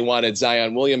and they wanted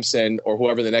Zion Williamson or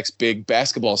whoever the next big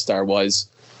basketball star was,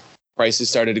 prices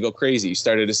started to go crazy. You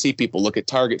started to see people look at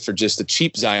Target for just a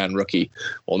cheap Zion rookie.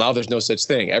 Well, now there's no such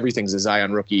thing. Everything's a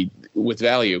Zion rookie with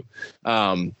value.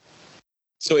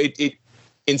 So it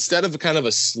instead of kind of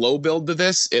a slow build to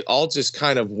this, it all just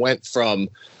kind of went from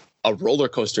a roller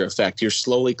coaster effect. You're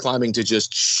slowly climbing to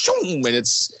just shoom, and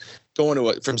it's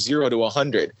going from 0 to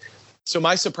 100. So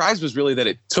my surprise was really that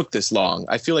it took this long.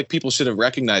 I feel like people should have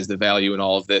recognized the value in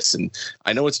all of this. And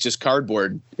I know it's just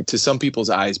cardboard to some people's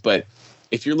eyes, but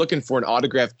if you're looking for an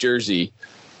autographed jersey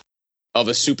of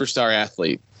a superstar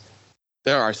athlete,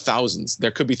 there are thousands.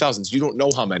 There could be thousands. You don't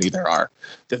know how many there are.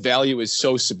 The value is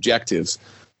so subjective.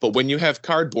 But when you have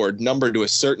cardboard numbered to a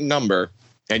certain number,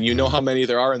 and you know how many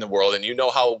there are in the world, and you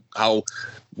know how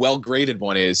well graded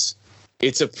one is,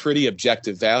 it's a pretty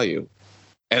objective value.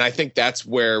 And I think that's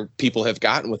where people have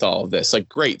gotten with all of this. Like,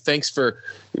 great, thanks for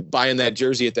buying that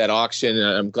jersey at that auction. And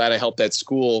I'm glad I helped that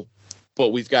school. But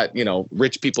we've got,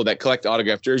 rich people that collect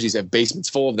autographed jerseys, have basements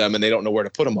full of them, and they don't know where to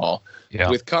put them all. Yeah.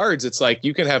 With cards, it's like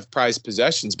you can have prized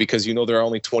possessions because there are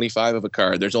only 25 of a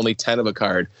card. There's only 10 of a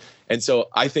card. And so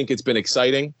I think it's been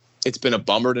exciting. It's been a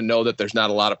bummer to know that there's not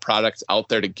a lot of products out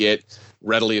there to get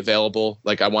readily available.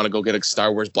 Like, I want to go get a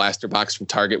Star Wars blaster box from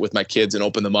Target with my kids and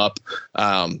open them up.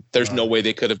 There's no way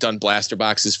they could have done blaster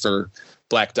boxes for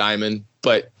Black Diamond.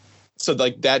 But so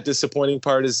like that disappointing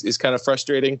part is kind of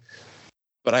frustrating.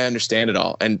 But I understand it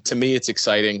all. And to me, it's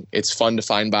exciting. It's fun to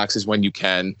find boxes when you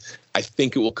can. I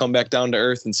think it will come back down to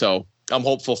earth. And so I'm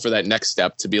hopeful for that next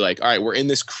step to be like, all right, we're in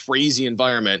this crazy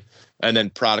environment, and then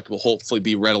product will hopefully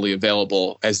be readily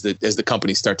available as the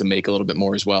companies start to make a little bit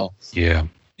more as well. Yeah.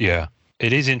 Yeah.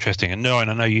 It is interesting. And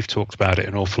I know you've talked about it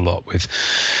an awful lot with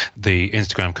the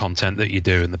Instagram content that you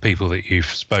do and the people that you've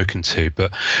spoken to.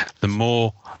 But the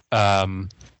more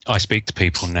I speak to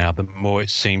people now, the more it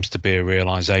seems to be a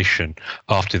realization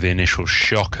after the initial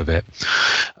shock of it,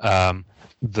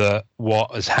 that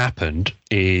what has happened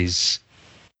is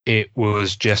it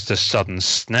was just a sudden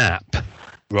snap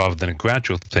rather than a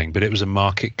gradual thing, but it was a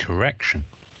market correction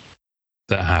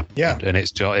that happened. Yeah. And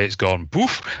it's gone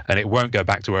poof, and it won't go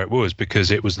back to where it was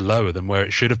because it was lower than where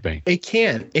it should have been. It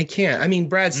can't. I mean,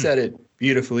 Brad said it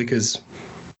beautifully because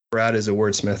Brad is a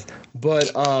wordsmith,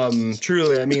 but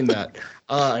truly, I mean that.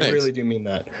 I really do mean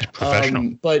that.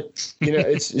 Professional. But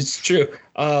it's true.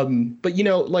 But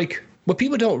like what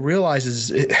people don't realize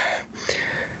is,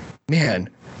 man,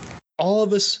 all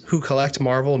of us who collect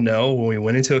Marvel know when we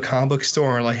went into a comic book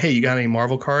store and we're like, hey, you got any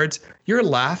Marvel cards? You're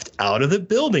laughed out of the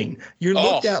building. You're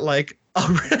looked at like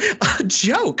a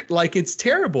joke. Like, it's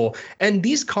terrible. And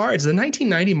these cards, the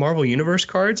 1990 Marvel Universe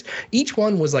cards, each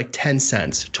one was like 10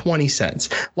 cents, 20 cents.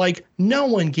 Like, no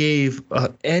one gave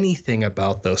anything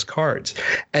about those cards.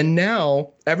 And now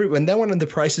when the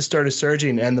prices started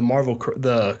surging and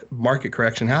the market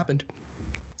correction happened,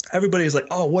 everybody's like,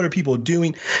 oh, what are people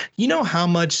doing? You know how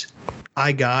much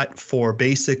I got for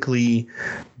basically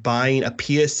buying a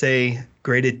PSA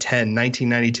graded 10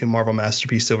 1992 Marvel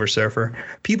Masterpiece Silver Surfer?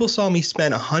 People saw me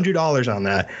spend $100 on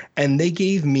that, and they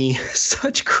gave me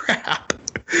such crap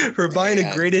for buying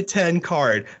a graded 10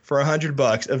 card for $100 of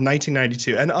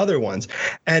 1992 and other ones.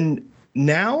 And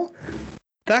now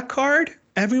that card,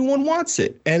 everyone wants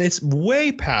it, and it's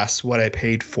way past what I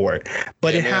paid for it.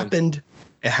 But it happened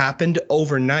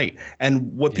overnight.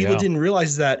 And what people didn't realize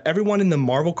is that everyone in the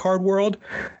Marvel card world,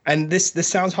 and this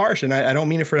sounds harsh, and I don't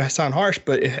mean it to sound harsh,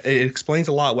 but it explains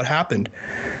a lot what happened.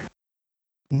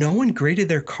 No one graded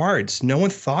their cards. No one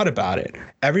thought about it.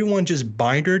 Everyone just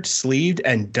bindered, sleeved,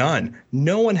 and done.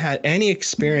 No one had any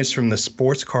experience from the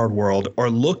sports card world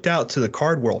or looked out to the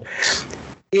card world.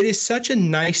 It's such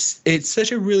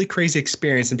a really crazy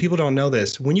experience, and people don't know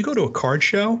this. When you go to a card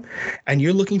show and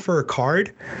you're looking for a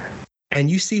card, and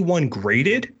you see one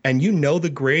graded and you know the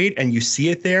grade and you see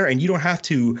it there and you don't have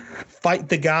to fight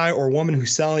the guy or woman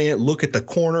who's selling it, look at the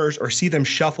corners or see them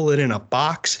shuffle it in a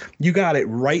box. You got it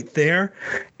right there.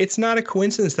 It's not a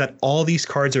coincidence that all these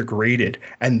cards are graded,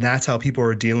 and that's how people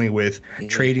are dealing with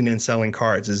trading and selling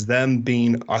cards, is them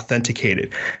being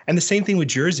authenticated. And the same thing with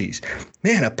jerseys.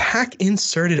 Man, a pack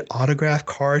inserted autograph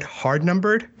card, hard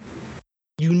numbered,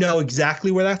 you know exactly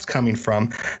where that's coming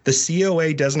from. The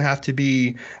COA doesn't have to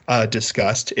be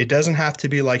discussed. It doesn't have to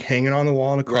be like hanging on the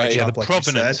wall in a card shop. The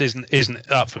provenance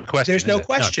isn't up for question. There's no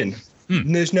question.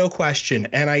 There's no question.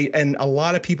 And a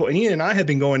lot of people, and Ian and I have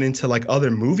been going into like other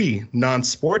movie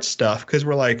non-sports stuff, because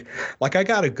we're like I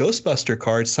got a Ghostbuster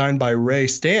card signed by Ray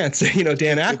Stantz,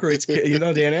 Dan Aykroyd's,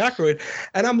 Dan Aykroyd.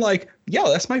 And I'm like, yo,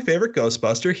 that's my favorite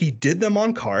Ghostbuster. He did them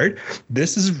on card.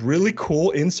 This is really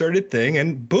cool inserted thing.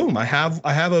 And boom, I have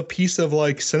a piece of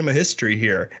like cinema history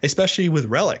here, especially with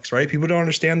relics, right? People don't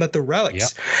understand that the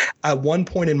relics at one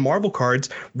point in Marvel cards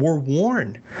were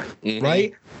worn,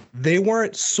 right? They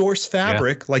weren't source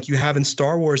fabric like you have in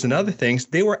Star Wars and other things.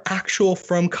 They were actual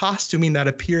from costuming that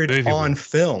appeared on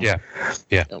film. Yeah.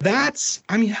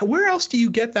 Where else do you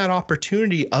get that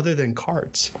opportunity other than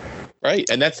cards? Right.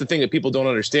 And that's the thing that people don't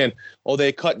understand. Oh,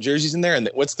 they cut jerseys in there. And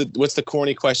what's the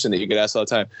corny question that you get asked all the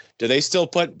time? Do they still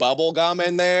put bubble gum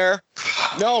in there?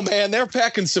 No, man, they're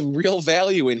packing some real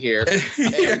value in here.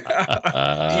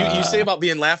 You say about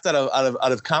being laughed out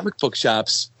of comic book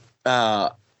shops.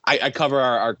 I cover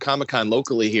our Comic-Con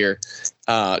locally here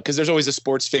because there's always a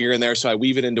sports figure in there. So I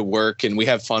weave it into work and we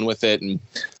have fun with it. And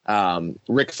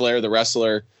Ric Flair, the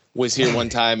wrestler, was here one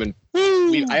time, and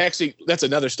that's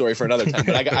another story for another time.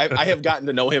 But I have gotten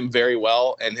to know him very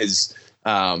well, and his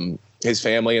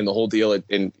family and the whole deal.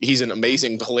 And he's an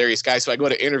amazing, hilarious guy. So I go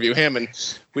to interview him, and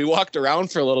we walked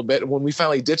around for a little bit. And when we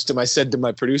finally ditched him, I said to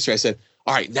my producer,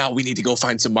 all right, now we need to go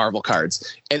find some Marvel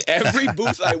cards. And every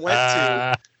booth I went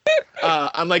to,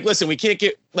 I'm like, listen, we can't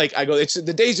get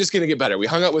the day's just going to get better. We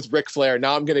hung out with Ric Flair.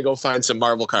 Now I'm going to go find some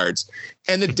Marvel cards.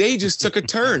 And the day just took a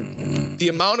turn. The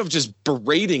amount of just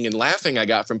berating and laughing I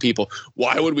got from people.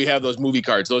 Why would we have those movie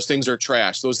cards? Those things are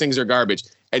trash. Those things are garbage.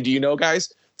 And do you know,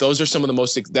 guys, those are some of the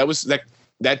most,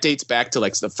 that dates back to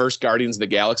like the first Guardians of the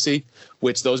Galaxy,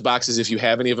 which those boxes, if you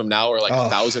have any of them now, are like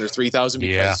 1,000 or 3,000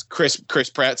 because Chris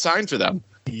Pratt signed for them.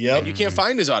 Yep. And you can't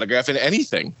find his autograph in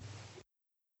anything.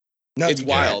 No, it's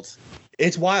wild.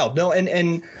 It's wild. No,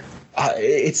 and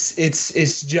it's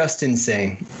just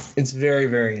insane. It's very,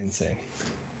 very insane.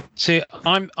 See,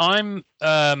 I find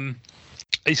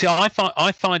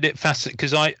it fascinating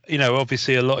because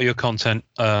obviously a lot of your content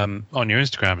on your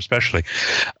Instagram, especially,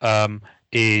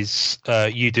 is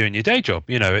you doing your day job.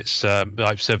 It's like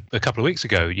I said a couple of weeks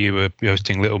ago, you were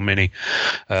posting little mini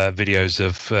videos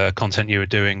of content you were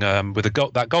doing with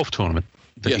that golf tournament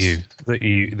that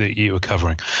you were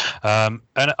covering, and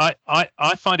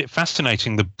I find it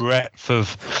fascinating the breadth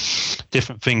of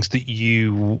different things that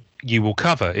you will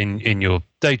cover in your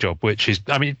day job, which is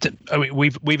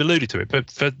we've alluded to it, but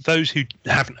for those who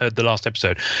haven't heard the last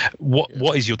episode,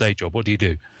 what is your day job? What do you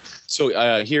do?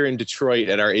 So here in Detroit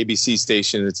at our ABC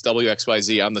station, it's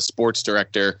WXYZ. I'm the sports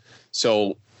director,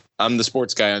 so I'm the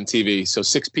sports guy on TV. So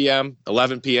 6 p.m.,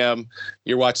 11 p.m.,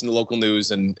 you're watching the local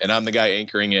news, and I'm the guy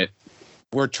anchoring it.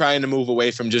 we're trying to move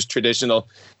away from just traditional,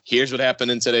 here's what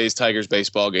happened in today's Tigers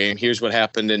baseball game, here's what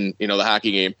happened in, the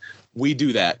hockey game. We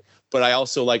do that. But I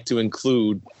also like to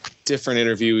include different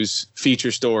interviews,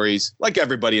 feature stories, like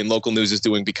everybody in local news is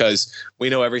doing, because we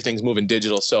know everything's moving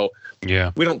digital. So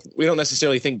yeah, we don't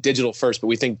necessarily think digital first, but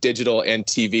we think digital and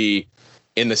TV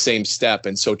in the same step.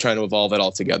 And so trying to evolve it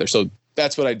all together. So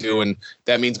that's what I do. And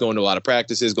that means going to a lot of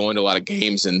practices, going to a lot of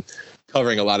games, and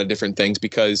covering a lot of different things,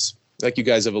 because like you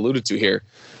guys have alluded to here,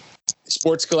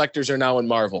 sports collectors are now in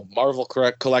Marvel. Marvel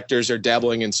collectors are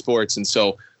dabbling in sports. And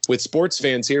so with sports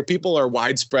fans here, people are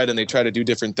widespread and they try to do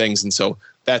different things. And so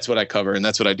that's what I cover, and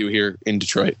that's what I do here in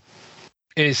Detroit.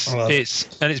 It's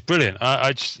brilliant.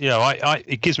 I just,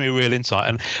 it gives me a real insight.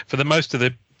 And for the most of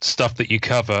the stuff that you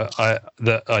cover,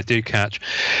 that I do catch,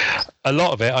 a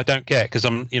lot of it I don't get, because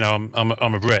I'm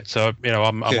a Brit, so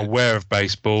I'm aware of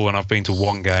baseball, and I've been to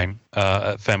one game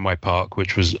at Fenway Park,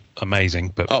 which was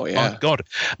amazing. But my God,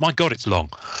 it's long.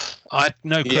 I had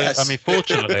no clue. Yes. I mean,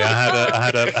 fortunately, I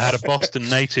had a Boston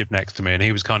native next to me, and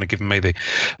he was kind of giving me the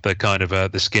kind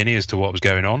of the skinny as to what was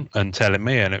going on and telling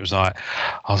me, and it was like,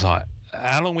 I was like,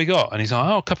 how long we got? And he's like,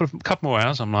 a couple more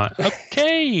hours. I'm like,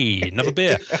 okay, another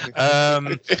beer.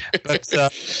 But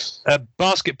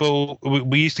basketball,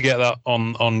 we used to get that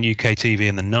on UK TV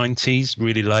in the 90s,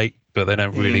 really late, but they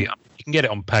don't really. You can get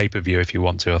it on pay-per-view if you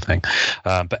want to, I think.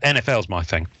 But NFL's my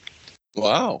thing.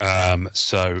 Wow.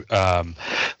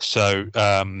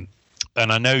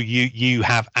 And I know you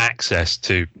have access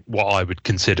to what I would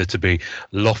consider to be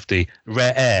lofty,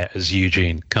 rare air, as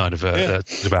Eugene kind of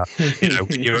about.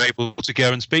 You're able to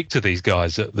go and speak to these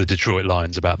guys at the Detroit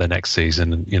Lions about their next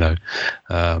season,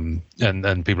 and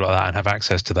and people like that, and have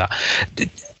access to that.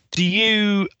 Do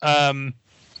you?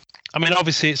 I mean,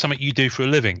 obviously, it's something you do for a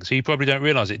living, so you probably don't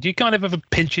realise it. Do you kind of ever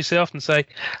pinch yourself and say,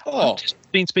 "I've just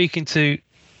been speaking to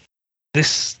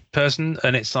this person,"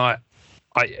 and it's like,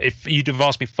 if you'd have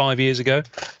asked me 5 years ago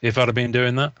if I'd have been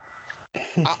doing that,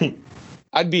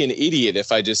 I'd be an idiot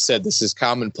if I just said this is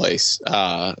commonplace.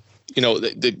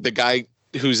 The guy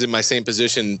who's in my same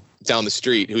position down the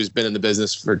street, who's been in the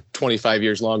business for 25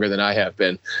 years longer than I have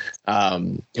been,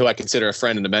 who I consider a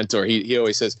friend and a mentor, he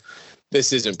always says,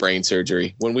 this isn't brain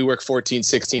surgery. When we work 14,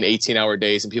 16, 18-hour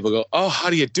days and people go, oh, how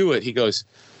do you do it? He goes,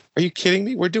 are you kidding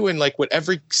me? We're doing like what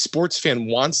every sports fan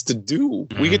wants to do.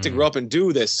 We get to grow up and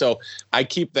do this. So I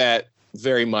keep that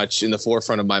very much in the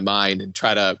forefront of my mind and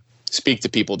try to speak to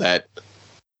people that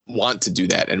want to do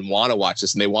that and want to watch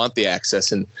this, and they want the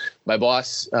access. And my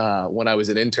boss, when I was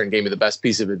an intern, gave me the best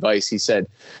piece of advice. He said,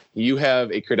 you have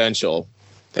a credential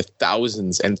that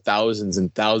thousands and thousands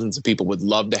and thousands of people would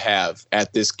love to have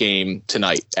at this game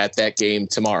tonight, at that game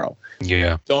tomorrow.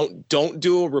 Yeah. Don't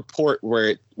do a report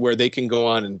where they can go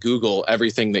on and Google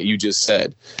everything that you just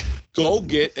said. Go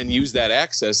get and use that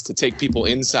access to take people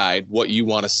inside what you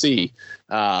want to see.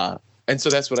 And so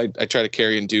that's what I try to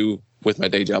carry and do with my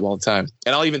day job all the time.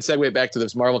 And I'll even segue back to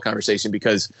this Marvel conversation,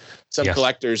 because some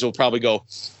collectors will probably go,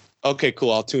 okay,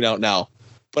 cool, I'll tune out now.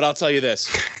 But I'll tell you this.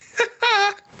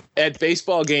 At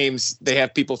baseball games, they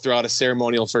have people throw out a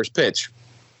ceremonial first pitch.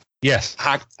 Yes.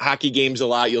 Hockey games a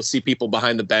lot. You'll see people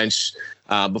behind the bench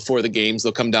before the games.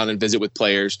 They'll come down and visit with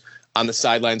players. On the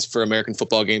sidelines for American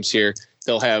football games here,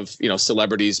 they'll have,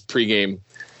 celebrities pregame.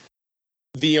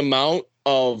 The amount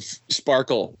of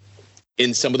sparkle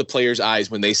in some of the players'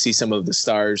 eyes when they see some of the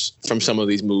stars from some of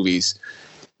these movies.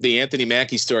 The Anthony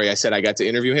Mackie story, I said I got to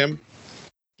interview him.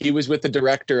 He was with the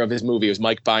director of his movie. It was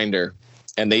Mike Binder.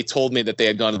 And they told me that they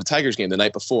had gone to the Tigers game the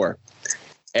night before.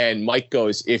 And Mike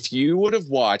goes, if you would have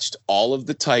watched all of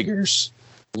the Tigers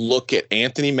look at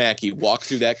Anthony Mackie walk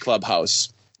through that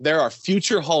clubhouse, there are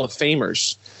future Hall of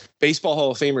Famers, baseball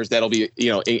Hall of Famers that'll be,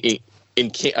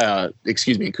 in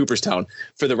Cooperstown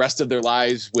for the rest of their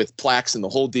lives with plaques and the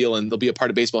whole deal, and they'll be a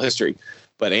part of baseball history.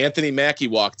 But Anthony Mackie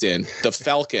walked in, the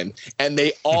Falcon, and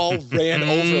they all ran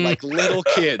over like little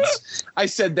kids. I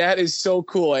said, that is so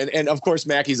cool. And of course,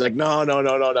 Mackie's like,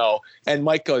 no. And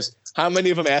Mike goes, how many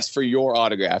of them asked for your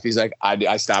autograph? He's like,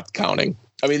 I stopped counting.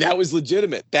 I mean, that was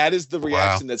legitimate. That is the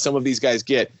reaction that some of these guys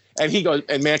get. And he goes,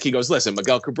 and Mackie goes, listen,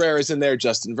 Miguel Cabrera's in there,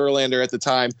 Justin Verlander at the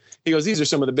time. He goes, these are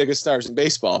some of the biggest stars in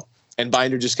baseball. And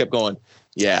Binder just kept going,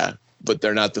 yeah, but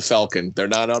they're not the Falcon. They're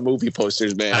not on movie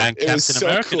posters, man. And Captain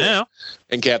America now.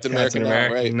 And Captain America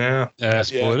now, right? Now.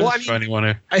 Spoilers for anyone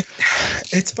who...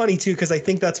 It's funny, too, because I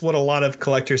think that's what a lot of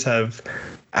collectors have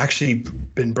actually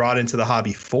been brought into the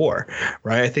hobby for,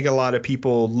 right? I think a lot of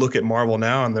people look at Marvel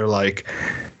now and they're like,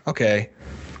 okay,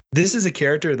 this is a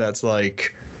character that's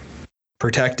like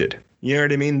protected, You know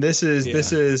what I mean? This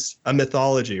is a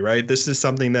mythology, right? This is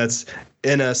something that's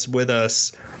in us, with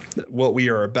us, what we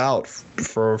are about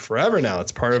for forever now.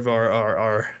 It's part of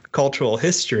our cultural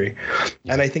history.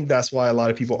 And I think that's why a lot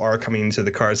of people are coming into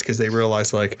the cards, because they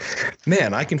realize, like,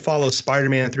 man, I can follow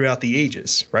Spider-Man throughout the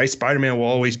ages, right? Spider-Man will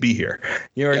always be here.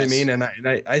 You know what I mean? And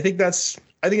I think that's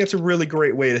a really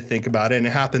great way to think about it. And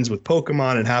it happens with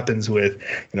Pokemon. It happens with,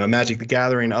 Magic the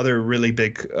Gathering, other really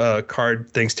big card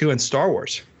things too, and Star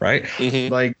Wars, right?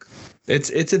 Mm-hmm. Like,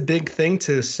 it's a big thing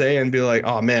to say and be like,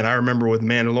 oh man, I remember when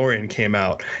Mandalorian came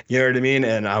out. You know what I mean?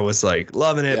 And I was like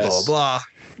loving it, blah, blah, blah.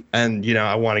 And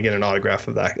I want to get an autograph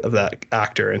of that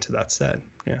actor into that set.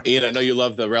 Yeah. Ian, I know you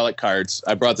love the relic cards.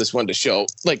 I brought this one to show.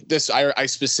 Like this, I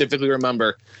specifically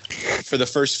remember for the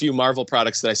first few Marvel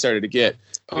products that I started to get.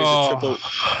 Here's a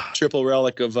triple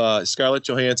relic of Scarlett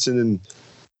Johansson and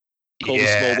Colby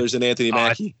Smulders and Anthony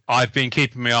Mackie. I've been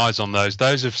keeping my eyes on those.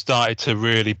 Those have started to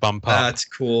really bump up. That's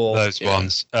cool. Those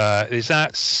ones. Is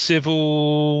that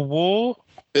Civil War?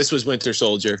 This was Winter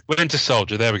Soldier. Winter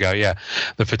Soldier. There we go. Yeah,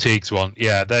 the fatigues one.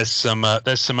 Yeah, there's some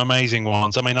amazing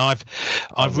ones. I mean, I've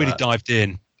really dived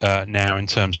in now in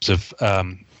terms of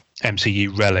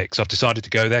MCU relics. I've decided to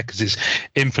go there because it's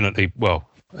infinitely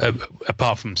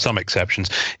apart from some exceptions,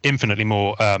 infinitely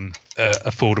more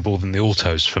affordable than the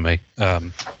autos for me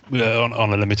on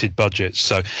a limited budget.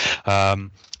 So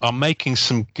I'm making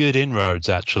some good inroads,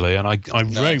 actually. And I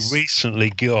very recently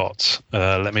got,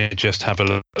 let me just have a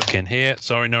look in here.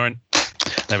 Sorry, Norrin.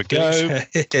 There we go.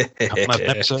 An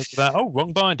episode of that. Oh,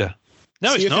 wrong binder.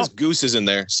 No, See it's not. His goose is in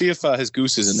there. See if his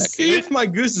goose is in that. See if my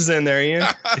goose is in there, Ian.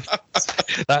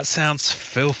 That sounds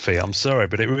filthy. I'm sorry,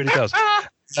 but it really does.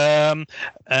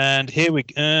 And here we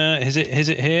is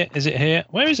it here? Is it here?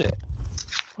 Where is it?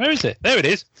 There it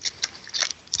is.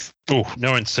 Oh,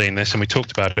 no one's seen this, and we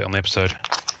talked about it on the episode.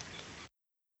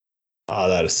 Oh,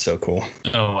 that is so cool.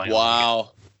 Oh,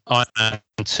 wow. Iron Man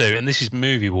 2, and this is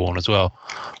movie worn as well.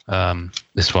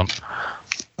 This one.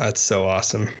 That's so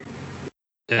awesome.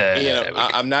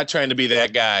 I'm not trying to be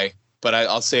that guy, but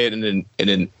I'll say it in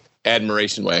an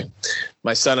admiration way.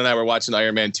 My son and I were watching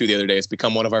Iron Man 2 the other day. It's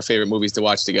become one of our favorite movies to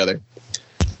watch together.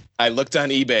 I looked on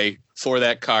eBay for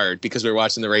that card because we were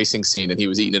watching the racing scene and he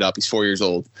was eating it up. He's 4 years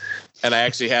old. And I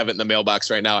actually have it in the mailbox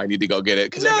right now. I need to go get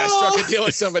it because I struck a deal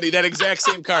with somebody, that exact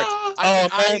same card. I've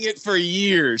been eyeing it for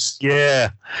years. Yeah.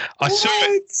 I saw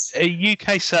it, a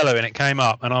UK seller, and it came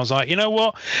up. And I was like, you know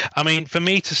what? I mean, for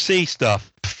me to see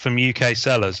stuff from UK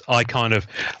sellers, I kind of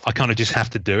just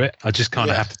have to do it. I just kind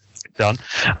of have to done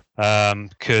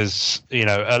because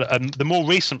the more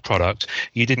recent product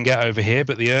you didn't get over here,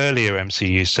 but the earlier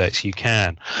MCU sets you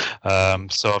can.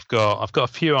 So I've got a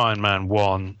few Iron Man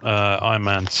 1, Iron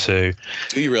Man 2.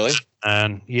 Do you really?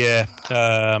 And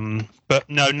but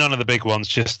no, none of the big ones,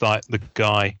 just like the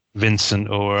guy Vincent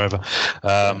or wherever.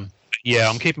 Yeah,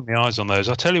 I'm keeping my eyes on those.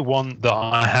 I'll tell you one that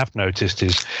I have noticed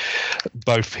is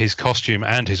both his costume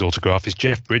and his autograph is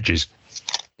Jeff Bridges.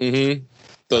 Mm-hmm.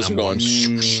 Those are going,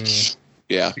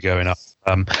 going up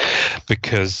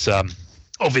because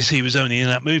obviously he was only in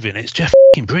that movie, and it's Jeff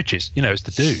Bridges. It's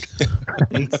the dude.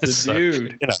 It's the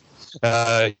dude.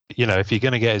 If you're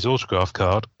going to get his autograph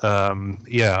card, I'm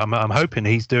hoping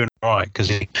he's doing all right because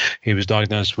he was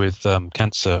diagnosed with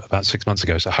cancer about 6 months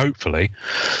ago. So hopefully,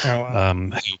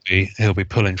 he'll be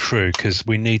pulling through because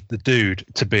we need the dude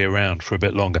to be around for a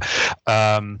bit longer.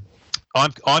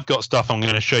 I've got stuff I'm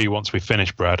going to show you once we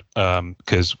finish, Brad,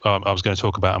 because I was going to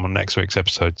talk about them on next week's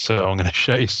episode. So I'm going to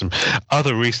show you some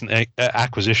other recent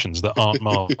acquisitions that aren't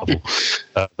Marvel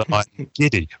that I'm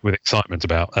giddy with excitement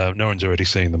about. No one's already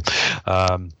seen them.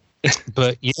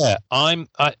 But yeah, I'm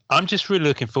just really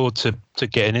looking forward to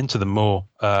getting into them more.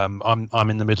 I'm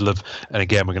in the middle of, and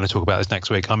again, we're going to talk about this next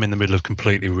week. I'm in the middle of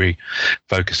completely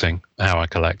refocusing how I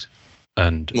collect,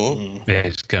 and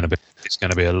it's going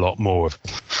to be a lot more of.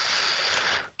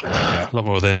 A lot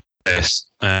more of this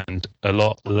and a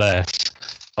lot less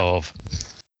of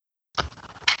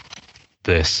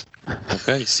this.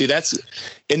 Okay. See, that's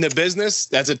in the business.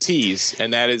 That's a tease,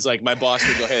 and that is like my boss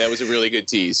would go, "Hey, that was a really good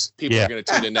tease. People are going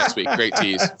to tune in next week. Great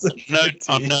tease."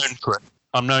 I'm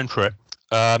known for it.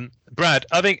 Brad,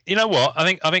 I think you know what. I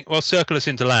think we'll circle us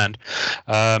into land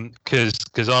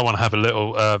because I want to have a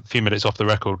little few minutes off the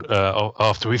record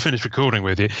after we finish recording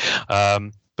with you.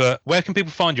 But where can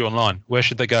people find you online? Where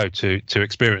should they go to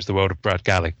experience the world of Brad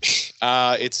Galley?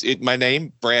 It's my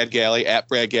name, Brad Galley, at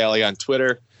Brad Galley on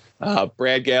Twitter,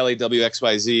 Brad Galley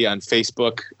WXYZ on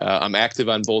Facebook. I'm active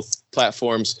on both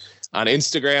platforms. On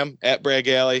Instagram, at Brad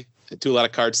Galley. I do a lot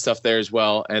of card stuff there as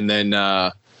well. And then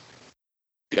a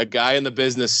guy in the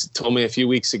business told me a few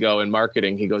weeks ago in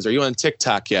marketing, he goes, "Are you on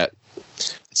TikTok yet?"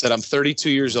 I said, I'm 32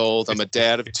 years old. I'm a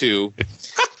dad of 2.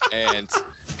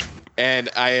 And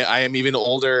I am even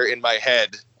older in my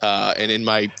head and in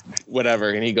my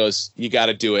whatever. And he goes, you got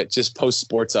to do it. Just post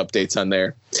sports updates on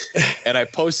there. And I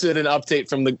posted an update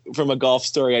from a golf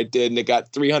story I did, and it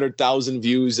got 300,000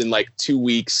 views in like 2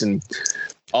 weeks. And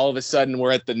all of a sudden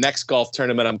we're at the next golf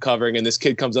tournament I'm covering, and this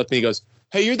kid comes up to me and goes,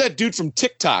 hey, you're that dude from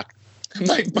TikTok.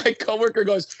 My coworker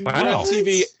goes, wow.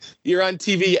 You're on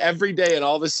TV every day, and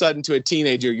all of a sudden to a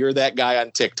teenager, you're that guy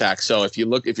on TikTok. So if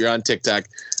you're on TikTok,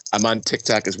 I'm on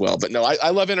TikTok as well. But no,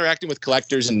 I love interacting with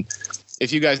collectors. And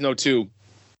if you guys know too,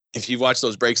 if you've watched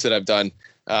those breaks that I've done,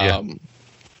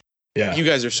 you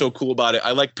guys are so cool about it.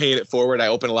 I like paying it forward. I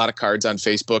open a lot of cards on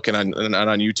Facebook and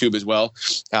on YouTube as well.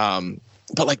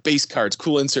 But like base cards,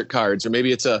 cool insert cards, or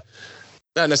maybe it's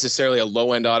not necessarily a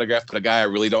low end autograph, but a guy I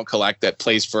really don't collect that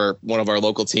plays for one of our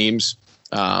local teams.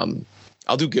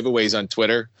 I'll do giveaways on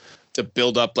Twitter to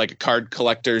build up like card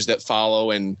collectors that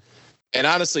follow, and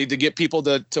honestly, to get people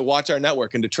to watch our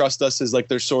network and to trust us as like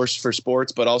their source for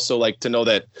sports, but also like to know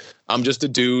that I'm just a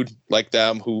dude like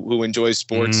them who enjoys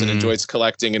sports and enjoys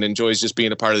collecting and enjoys just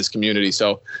being a part of this community.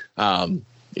 So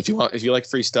if you like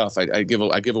free stuff, I give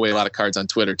away a lot of cards on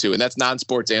Twitter too, and that's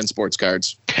non-sports and sports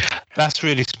cards. That's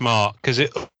really smart, because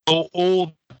it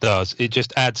all does. It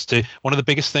just adds to one of the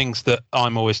biggest things that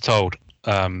I'm always told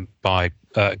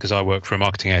because I work for a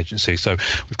marketing agency. So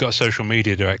we've got a social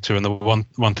media director, and the one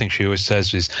thing she always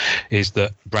says is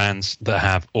that brands that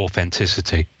have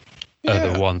authenticity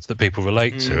are the ones that people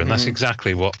relate to, and that's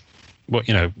exactly what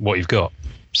you've got.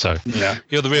 So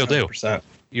you're the real 100%. Deal.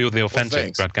 You're the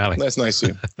authentic Brad Galley. That's nice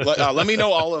of you. Let me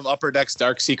know all of Upper Deck's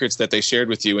dark secrets that they shared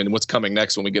with you and what's coming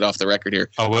next when we get off the record here.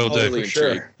 I will do. For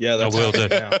sure. Yeah, I will do.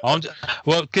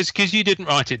 Well, because you didn't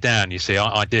write it down, you see,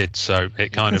 I did, so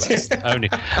it kind of only.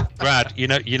 Brad, you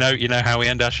know how we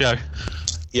end our show.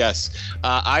 Yes,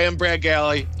 I am Brad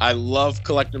Galley. I love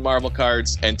collecting Marvel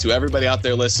cards, and to everybody out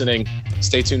there listening,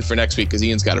 stay tuned for next week because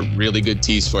Ian's got a really good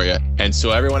tease for you. And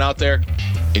so everyone out there,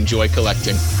 enjoy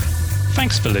collecting.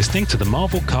 Thanks for listening to the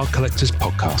Marvel Card Collectors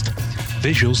Podcast.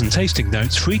 Visuals and tasting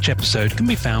notes for each episode can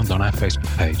be found on our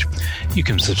Facebook page. You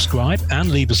can subscribe and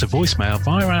leave us a voicemail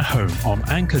via our home on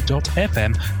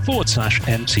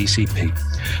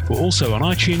anchor.fm/MCCP. We're also on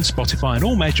iTunes, Spotify, and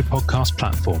all major podcast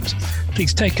platforms.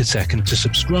 Please take a second to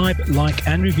subscribe, like,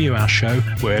 and review our show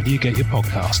wherever you get your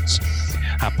podcasts.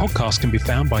 Our podcast can be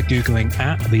found by Googling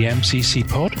 @the MCC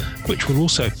Pod, which will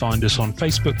also find us on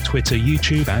Facebook, Twitter,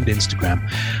 YouTube, and Instagram.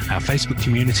 Our Facebook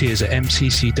community is at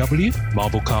MCCW,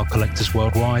 Marvel Card Collectors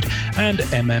Worldwide, and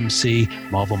MMC,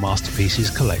 Marvel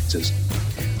Masterpieces Collectors.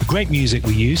 The great music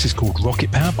we use is called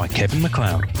Rocket Power by Kevin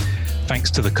MacLeod. Thanks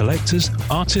to the collectors,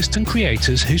 artists, and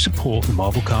creators who support the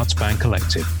Marvel Cards Fan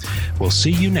Collective. We'll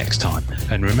see you next time,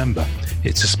 and remember,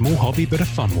 it's a small hobby but a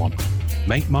fun one.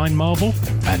 Make mine Marvel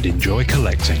and enjoy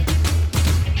collecting.